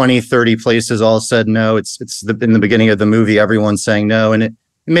 20, 30 places all said no. It's in the beginning of the movie, everyone's saying no. And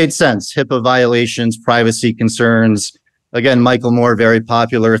it made sense. HIPAA violations, privacy concerns. Again, Michael Moore, very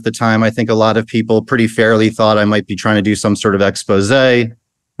popular at the time. I think a lot of people pretty fairly thought I might be trying to do some sort of expose,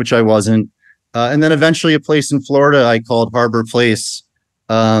 which I wasn't. And then eventually a place in Florida I called Harbor Place.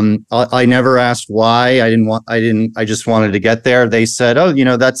 I never asked why. I just wanted to get there. They said, oh,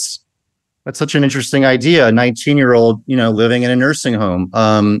 that's such an interesting idea. A 19-year-old, living in a nursing home,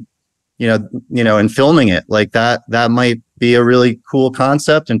 and filming it like that might be a really cool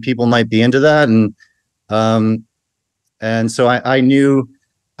concept and people might be into that. And so I knew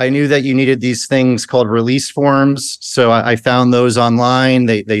that you needed these things called release forms. So I found those online.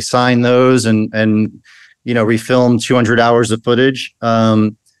 They signed those and refilmed 200 hours of footage.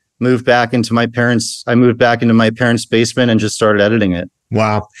 Moved back into my parents' basement and just started editing it.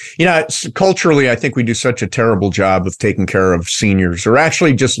 Wow. Culturally, I think we do such a terrible job of taking care of seniors, or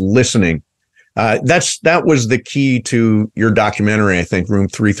actually just listening. That was the key to your documentary, I think, Room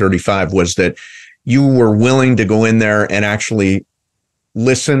 335, was that you were willing to go in there and actually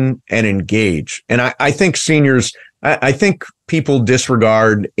listen and engage. And I think seniors, I think people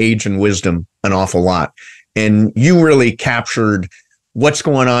disregard age and wisdom an awful lot. And you really captured what's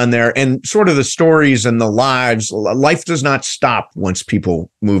going on there and sort of the stories and the lives. Life does not stop once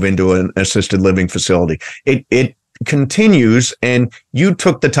people move into an assisted living facility. It continues, and you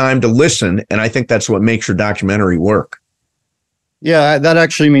took the time to listen. And I think that's what makes your documentary work. Yeah, that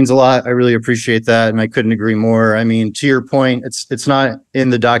actually means a lot. I really appreciate that. And I couldn't agree more. I mean, to your point, it's not in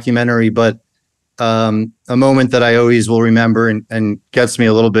the documentary, but a moment that I always will remember and gets me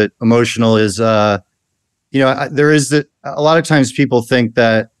a little bit emotional is, there is a lot of times people think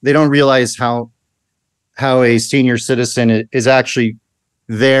that they don't realize how a senior citizen is actually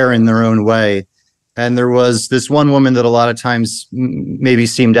there in their own way. And there was this one woman that a lot of times maybe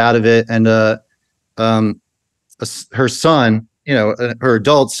seemed out of it. And her son, her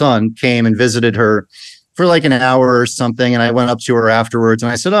adult son, came and visited her for like an hour or something. And I went up to her afterwards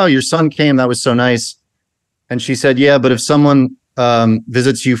and I said, "Oh, your son came. That was so nice." And she said, "Yeah, but if someone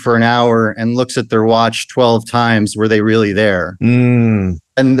visits you for an hour and looks at their watch 12 times, were they really there?" And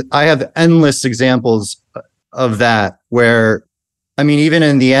I have endless examples of that where, I mean, even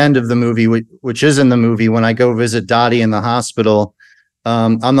in the end of the movie, which is in the movie, when I go visit Dottie in the hospital,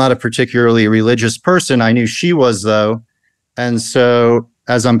 I'm not a particularly religious person. I knew she was, though. And so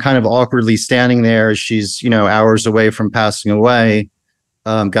as I'm kind of awkwardly standing there, she's, hours away from passing away.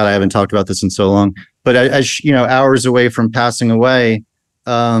 God, I haven't talked about this in so long. But as hours away from passing away,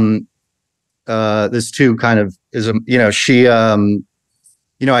 this too kind of is, she,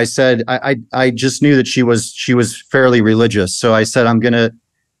 I said, I just knew that she was fairly religious. So I said, "I'm going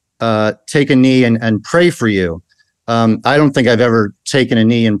to take a knee and pray for you." I don't think I've ever taken a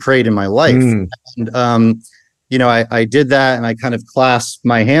knee and prayed in my life. And, I did that and I kind of clasped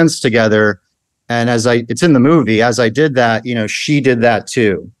my hands together. And it's in the movie, as I did that, she did that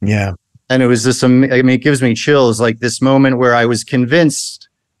too. Yeah. And it was this, it gives me chills, like this moment where I was convinced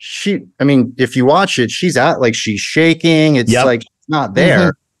if you watch it, she's she's shaking. It's like, it's not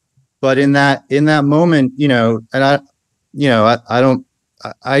there. But in that moment, and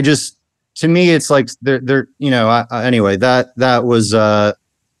I just, to me, it's like anyway, that was,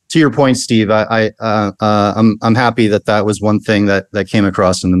 to your point, Steve, I'm happy that was one thing that came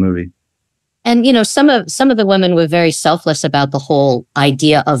across in the movie. And, some of the women were very selfless about the whole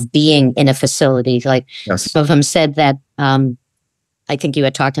idea of being in a facility. Like, yes. Some of them said that, I think you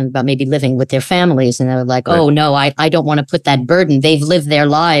had talked to them about maybe living with their families, and they were like, right. "Oh no, I don't want to put that burden. They've lived their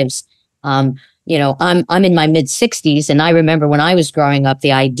lives." I'm in my mid-60s, and I remember when I was growing up,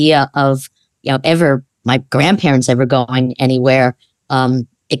 the idea of, my grandparents ever going anywhere,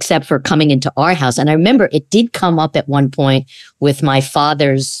 except for coming into our house. And I remember it did come up at one point with my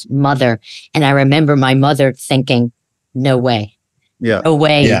father's mother. And I remember my mother thinking, "No way. Yeah. No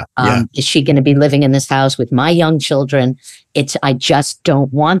way. Is she going to be living in this house with my young children? I just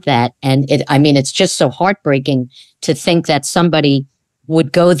don't want that." And it's just so heartbreaking to think that somebody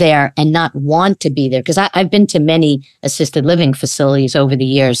would go there and not want to be there. Because I've been to many assisted living facilities over the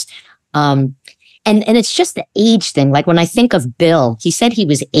years. And it's just the age thing. Like when I think of Bill, he said he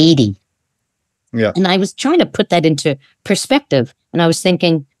was 80. Yeah. And I was trying to put that into perspective. And I was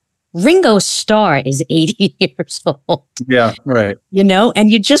thinking, Ringo Starr is 80 years old. Yeah, right. And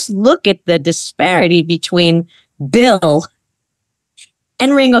you just look at the disparity between Bill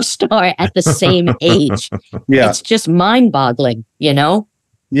and Ringo Starr at the same age. Yeah. It's just mind-boggling,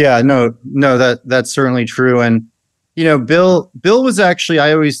 Yeah, no, that's certainly true. And Bill was actually,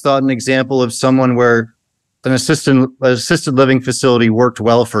 I always thought, an example of someone where an assisted living facility worked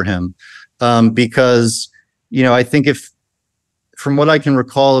well for him. Because, I think if from what I can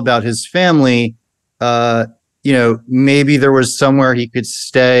recall about his family, maybe there was somewhere he could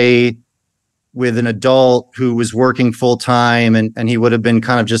stay with an adult who was working full time, and he would have been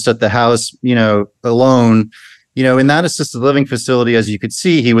kind of just at the house, alone. In that assisted living facility, as you could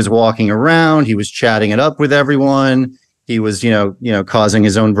see, he was walking around, he was chatting it up with everyone. He was, causing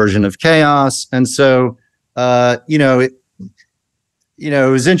his own version of chaos. And so, it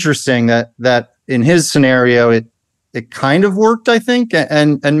was interesting that in his scenario, it kind of worked, I think,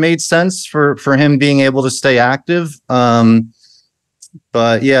 and made sense for him being able to stay active.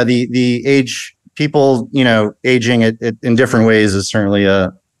 But yeah, the age people, aging it in different ways is certainly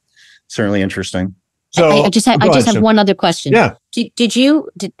interesting. So I just have one other question. Yeah. Did you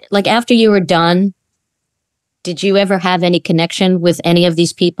after you were done, did you ever have any connection with any of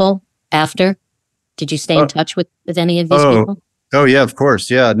these people after? Did you stay in touch with any of these people? Oh yeah, of course.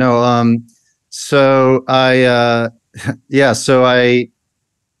 Yeah. No. So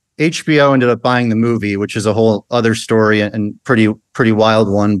HBO ended up buying the movie, which is a whole other story and pretty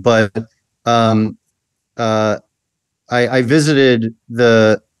wild one. But I visited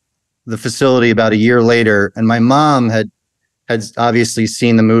the facility about a year later, and my mom had obviously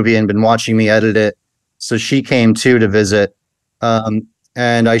seen the movie and been watching me edit it, so she came too to visit.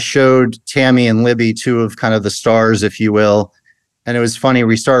 And I showed Tammy and Libby, two of kind of the stars, if you will. And it was funny.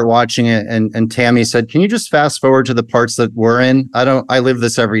 We started watching it, and Tammy said, "Can you just fast forward to the parts that we're in? I live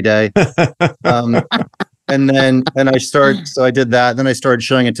this every day." So I did that. Then I started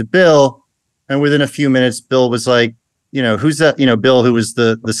showing it to Bill, and within a few minutes, Bill was like, "Who's that?" Bill, who was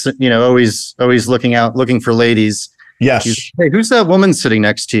the always looking for ladies. Yes. Hey, who's that woman sitting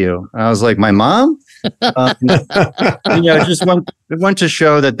next to you? And I was like, my mom. It went to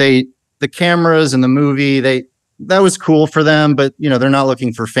show that the cameras and the movie, that was cool for them, but they're not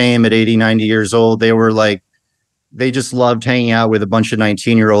looking for fame at 80, 90 years old. They were like, they just loved hanging out with a bunch of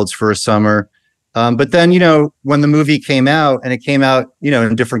 19-year-olds for a summer. But then, when the movie came out, and it came out,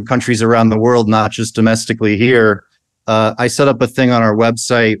 in different countries around the world, not just domestically here, I set up a thing on our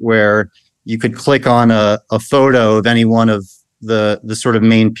website where you could click on a photo of any one of the sort of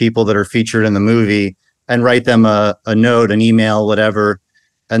main people that are featured in the movie and write them a note, an email, whatever.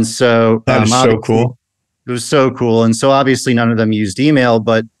 And so that is so cool. It was so cool. And so obviously none of them used email,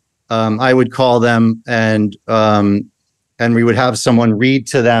 but I would call them and we would have someone read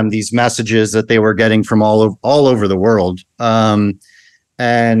to them these messages that they were getting from all over the world. And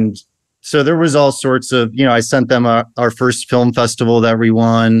so there was all sorts of, I sent them our first film festival that we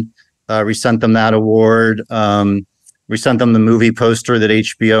won. We sent them that award. We sent them the movie poster that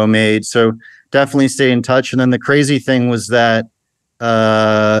HBO made. So definitely stay in touch. And then the crazy thing was that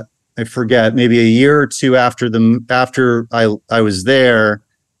I forget, maybe a year or two after I was there,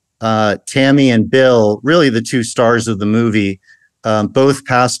 Tammy and Bill, really the two stars of the movie, both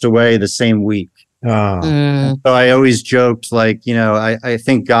passed away the same week. So I always joked, like, I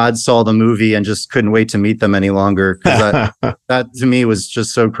think God saw the movie and just couldn't wait to meet them any longer, because that to me was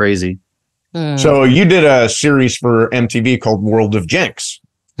just so crazy. So you did a series for MTV called World of Jenks,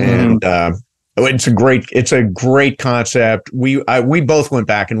 and it's a great concept. We both went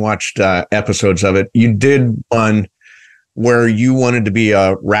back and watched episodes of it. You did one where you wanted to be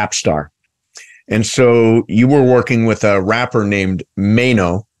a rap star, and so you were working with a rapper named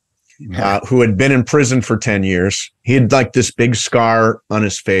Mano, who had been in prison for 10 years. He had like this big scar on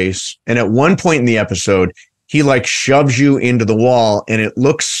his face, and at one point in the episode, he like shoves you into the wall, and it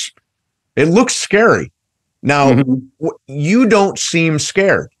looks scary. Now, you don't seem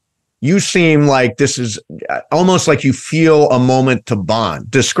scared. You seem like this is almost like you feel a moment to bond.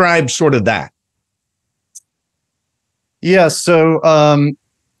 Describe sort of that. Yeah. So,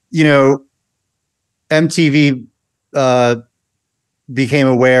 MTV became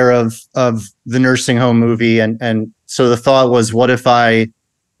aware of the nursing home movie. And so the thought was, what if I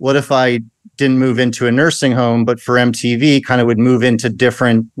didn't move into a nursing home, but for MTV kind of would move into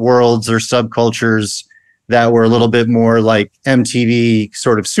different worlds or subcultures that were a little bit more like MTV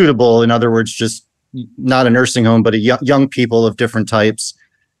sort of suitable. In other words, just not a nursing home, but young people of different types.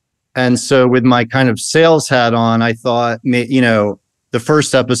 And so with my kind of sales hat on, I thought, the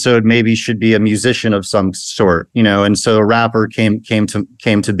first episode maybe should be a musician of some sort, and so a rapper came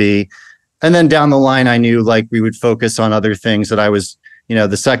to be. And then down the line, I knew like we would focus on other things that I was,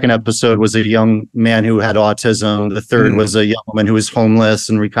 the second episode was a young man who had autism. The third was a young woman who was homeless,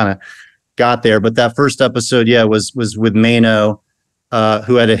 and we kind of got there. But that first episode, was with Mano,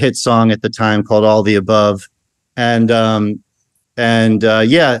 who had a hit song at the time called All the Above. And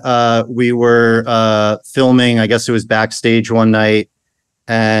we were filming, I guess it was backstage one night.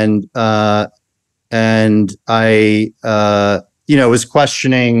 And I was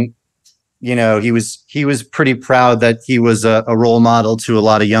questioning, he was pretty proud that he was a role model to a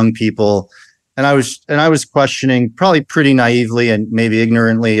lot of young people. And I was questioning, probably pretty naively and maybe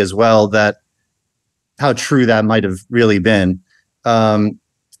ignorantly as well, that how true that might have really been. And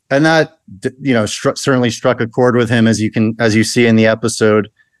that, certainly struck a chord with him, as you see in the episode.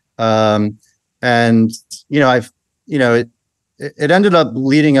 It ended up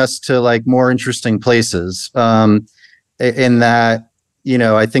leading us to like more interesting places. In that,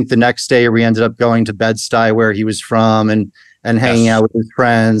 I think the next day we ended up going to Bed-Stuy, where he was from, and hanging out with his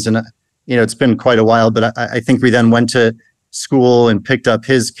friends. And, it's been quite a while, but I think we then went to school and picked up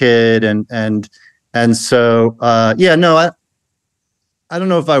his kid. And so, I don't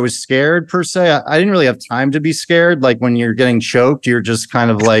know if I was scared per se. I didn't really have time to be scared. Like when you're getting choked, you're just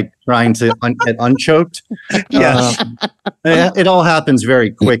kind of like trying to get unchoked. Yes. It all happens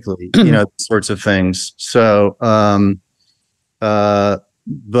very quickly, sorts of things. So,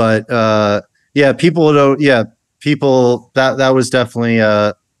 people, that was definitely,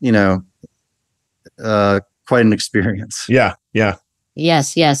 quite an experience. Yeah. Yeah.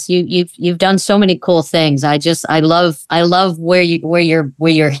 Yes, yes. You've done so many cool things. I love where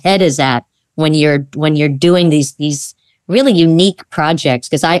your head is at when you're doing these really unique projects.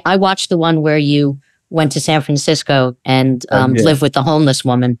 Because I watched the one where you went to San Francisco and lived with the homeless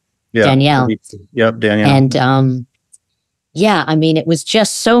woman, Danielle. Yep, Danielle. And I mean, it was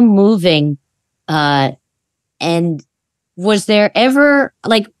just so moving. And was there ever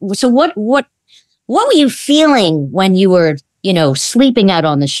so what were you feeling when you were sleeping out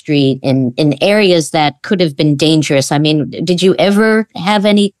on the street in areas that could have been dangerous? I mean, did you ever have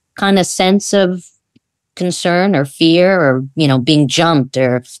any kind of sense of concern or fear, or, being jumped,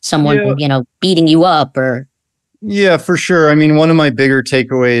 or someone, beating you up, or? Yeah, for sure. I mean, one of my bigger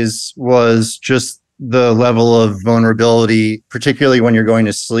takeaways was just the level of vulnerability, particularly when you're going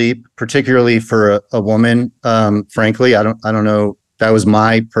to sleep, particularly for a woman. Frankly, I don't know. That was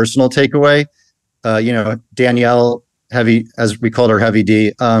my personal takeaway. Danielle, Heavy, as we called her, Heavy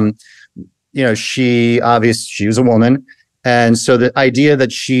D. She was a woman, and so the idea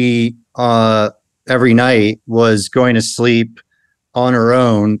that she every night was going to sleep on her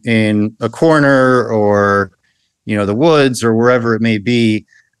own in a corner, or the woods, or wherever it may be,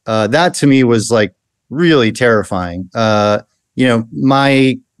 that to me was like really terrifying.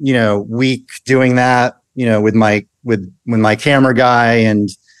 My week doing that, with my camera guy, and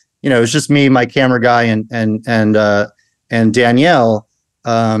it was just me, my camera guy, and Danielle.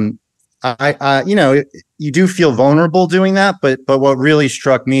 You do feel vulnerable doing that, but what really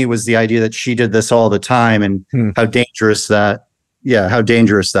struck me was the idea that she did this all the time, and how dangerous that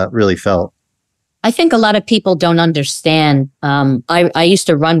really felt. I think a lot of people don't understand. I used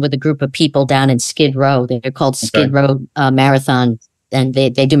to run with a group of people down in Skid Row. They're called Skid Row Marathon, and they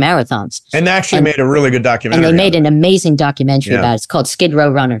do marathons. And they actually made a really good documentary. And they made an amazing documentary about it. It's called Skid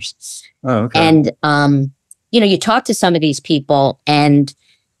Row Runners. Oh, okay. And you talk to some of these people, and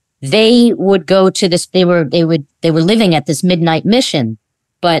they would go to this. They were living at this midnight mission,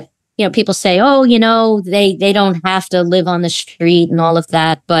 but people say, they don't have to live on the street and all of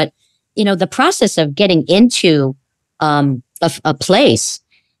that. But the process of getting into a place,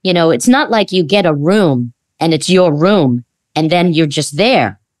 it's not like you get a room and it's your room, and then you're just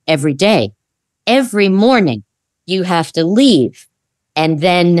there every day. Every morning you have to leave, and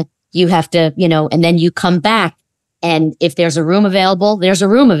then you have to, and then you come back, and if there's a room available, there's a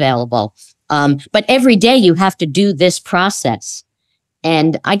room available. But every day you have to do this process.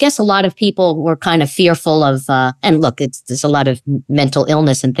 And I guess a lot of people were kind of fearful of, and look, there's a lot of mental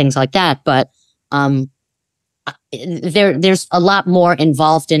illness and things like that, but there's a lot more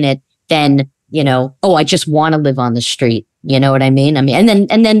involved in it than, I just want to live on the street. You know what I mean? And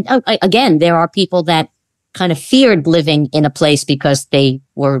then again, there are people that kind of feared living in a place because they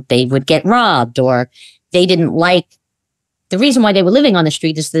would get robbed, or they didn't like. The reason why they were living on the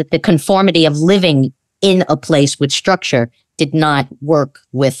street is that the conformity of living in a place with structure did not work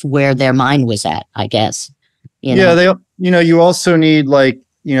with where their mind was at, I guess. Yeah, you also need,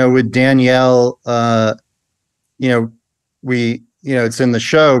 with Danielle, it's in the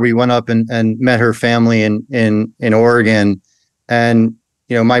show. We went up and met her family in Oregon, and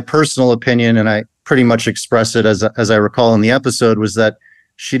my personal opinion, and I pretty much expressed it as I recall in the episode, was that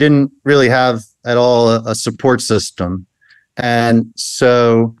she didn't really have at all a support system. And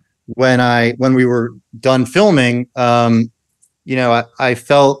so when we were done filming, I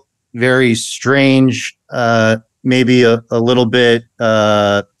felt very strange, maybe a little bit,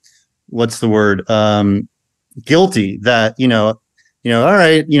 what's the word? Guilty that, all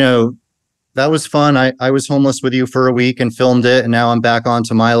right, that was fun. I was homeless with you for a week and filmed it, and now I'm back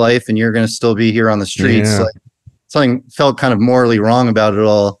onto my life, and you're going to still be here on the streets. Yeah. Like, something felt kind of morally wrong about it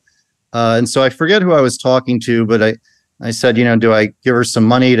all. And so I forget who I was talking to, but I said, do I give her some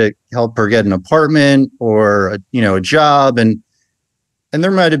money to help her get an apartment or a job? And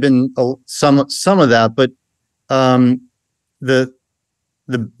there might have been some of that, but the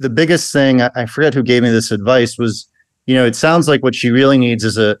biggest thing, I forget who gave me this advice, was, it sounds like what she really needs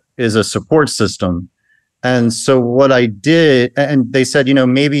is a support system. And so what I did, and they said,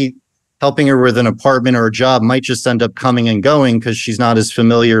 maybe helping her with an apartment or a job might just end up coming and going because she's not as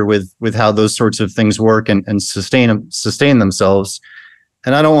familiar with how those sorts of things work and sustain themselves.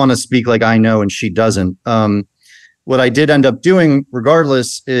 And I don't want to speak like I know and she doesn't. What I did end up doing,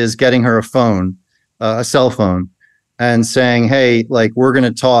 regardless, is getting her a phone, a cell phone, and saying, "Hey, like, we're going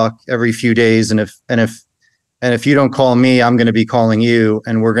to talk every few days, and if you don't call me, I'm going to be calling you,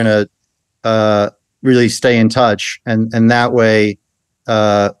 and we're going to really stay in touch, and that way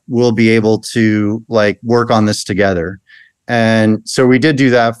we'll be able to like work on this together." And so we did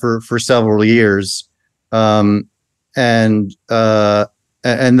do that for several years, and that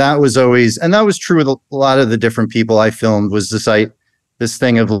was always, and that was true with a lot of the different people I filmed, was this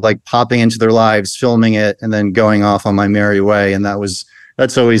thing of like popping into their lives, filming it, and then going off on my merry way. And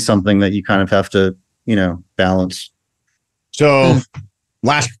that's always something that you kind of have to, balance. So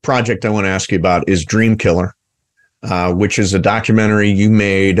last project I want to ask you about is Dream Killer, which is a documentary you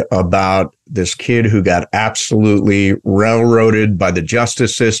made about this kid who got absolutely railroaded by the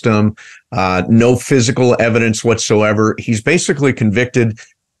justice system. No physical evidence whatsoever. He's basically convicted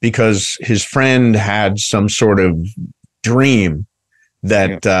because his friend had some sort of dream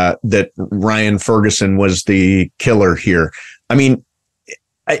that Ryan Ferguson was the killer here. I mean,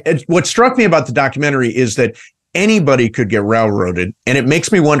 what struck me about the documentary is that anybody could get railroaded, and it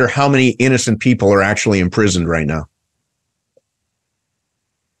makes me wonder how many innocent people are actually imprisoned right now.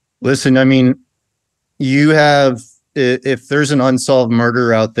 Listen, I mean, if there's an unsolved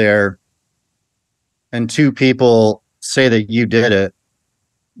murder out there and two people say that you did it,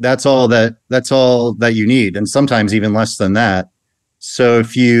 that's all that you need. And sometimes even less than that. So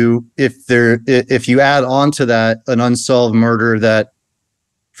if you add on to that an unsolved murder that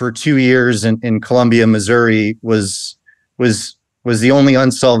for 2 years in Columbia, Missouri was the only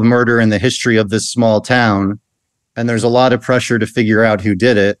unsolved murder in the history of this small town, and there's a lot of pressure to figure out who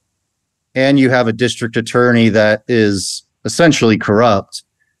did it, and you have a district attorney that is essentially corrupt,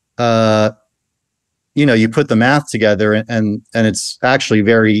 you put the math together, and it's actually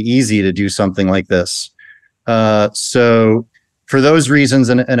very easy to do something like this. So for those reasons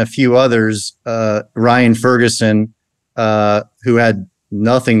and a few others, Ryan Ferguson, who had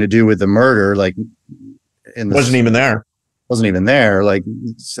nothing to do with the murder, like wasn't even there, like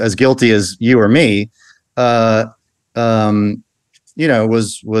as guilty as you or me, was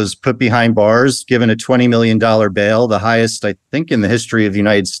put behind bars, given a $20 million bail, the highest, I think, in the history of the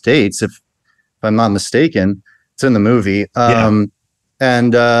United States, if I'm not mistaken. It's in the movie. Sent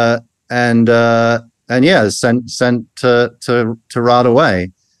to rot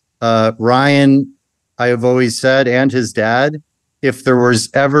away. Ryan, I have always said, and his dad, if there was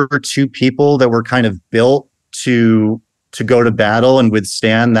ever two people that were kind of built to go to battle and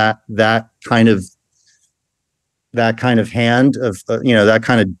withstand that kind of hand of that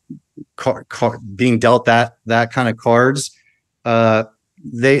kind of being dealt that kind of cards, they're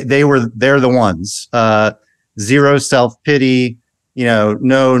the ones. Zero self-pity,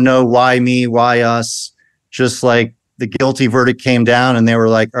 no, why me, why us? Just like the guilty verdict came down and they were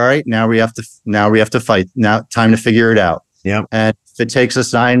like, all right, now we have to fight. Now time to figure it out. Yeah. And if it takes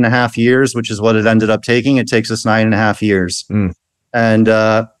us 9.5 years, which is what it ended up taking, it takes us 9.5 years. And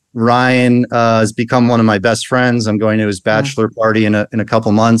Ryan has become one of my best friends. I'm going to his bachelor party in a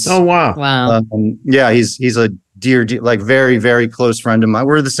couple months. Oh, wow. Wow. Yeah, he's a dear, like very, very close friend of mine.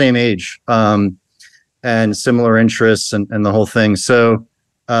 We're the same age, and similar interests and the whole thing. So,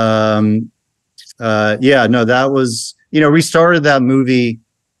 that was, we started that movie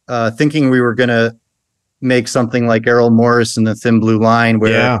thinking we were going to make something like Errol Morris and the Thin Blue Line,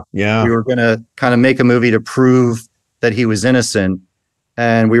 where we were going to kind of make a movie to prove that he was innocent.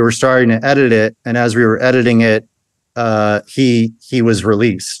 And we were starting to edit it. And as we were editing it, he was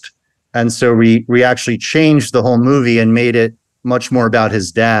released. And so we actually changed the whole movie and made it much more about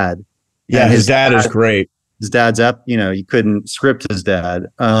his dad. Yeah, his dad is great. His dad's you couldn't script his dad.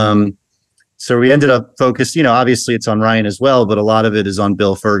 So we ended up focused, obviously it's on Ryan as well, but a lot of it is on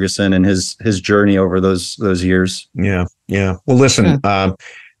Bill Ferguson and his journey over those years. Yeah. Yeah. Well, listen,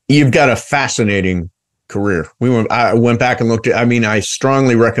 you've got a fascinating career. I went back and looked at, I mean, I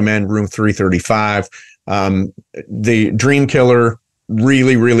strongly recommend Room 335. The Dream Killer,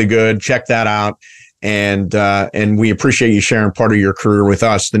 really, really good. Check that out. And we appreciate you sharing part of your career with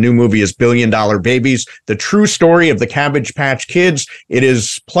us. The new movie is $1 Billion Babies, the true story of the Cabbage Patch Kids. It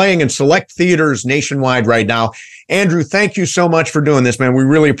is playing in select theaters nationwide right now. Andrew, thank you so much for doing this, man. We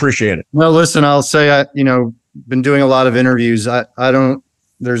really appreciate it. Well, listen, I'll say, been doing a lot of interviews.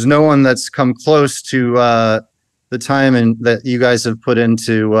 There's no one that's come close to the time and that you guys have put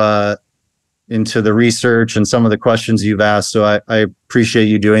into the research and some of the questions you've asked. So I appreciate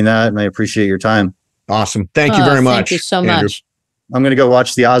you doing that, and I appreciate your time. Awesome. Thank you very much. Thank you so Andrew. much. I'm going to go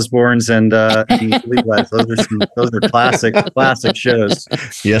watch the Osbournes and Fleetwood. Those are classic shows.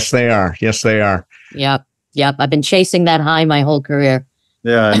 Yes, they are. Yes, they are. Yep. I've been chasing that high my whole career.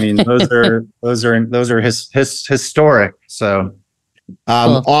 Yeah, I mean, those are historic. So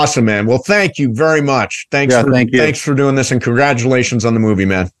Cool. Awesome, man. Well, thank you very much. Thank you. Thanks for doing this, and congratulations on the movie,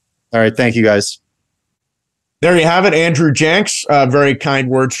 man. All right, thank you, guys. There you have it, Andrew Jenks. Very kind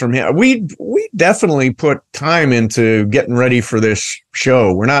words from him. We definitely put time into getting ready for this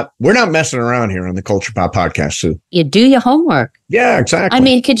show. We're not messing around here on the Culture Pop Podcast, Sue. You do your homework. Yeah, exactly. I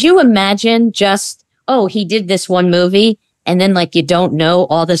mean, could you imagine just, he did this one movie, and then you don't know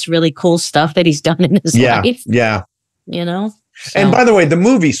all this really cool stuff that he's done in his life? Yeah. So, and by the way, the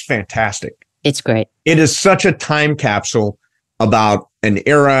movie's fantastic. It's great. It is such a time capsule about an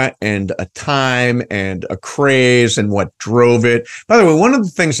era and a time and a craze and what drove it. By the way, one of the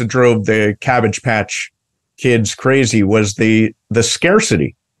things that drove the Cabbage Patch Kids crazy was the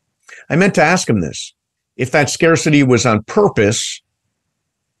scarcity. I meant to ask him this, if that scarcity was on purpose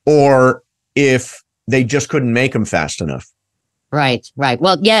or if they just couldn't make them fast enough. Right.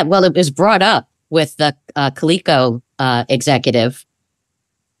 Well, it was brought up with the Coleco executive,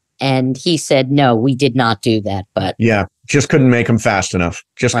 and he said, no, we did not do that. But yeah, just couldn't make them fast enough.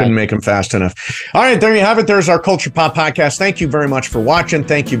 Couldn't make them fast enough. All right, there you have it. There's our Culture Pop Podcast. Thank you very much for watching.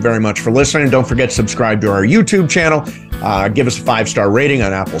 Thank you very much for listening. Don't forget to subscribe to our YouTube channel. Give us a 5-star rating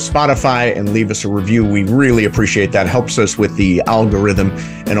on Apple, Spotify, and leave us a review. We really appreciate that. Helps us with the algorithm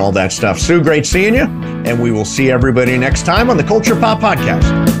and all that stuff. Sue, great seeing you. And we will see everybody next time on the Culture Pop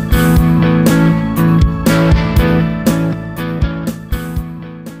Podcast.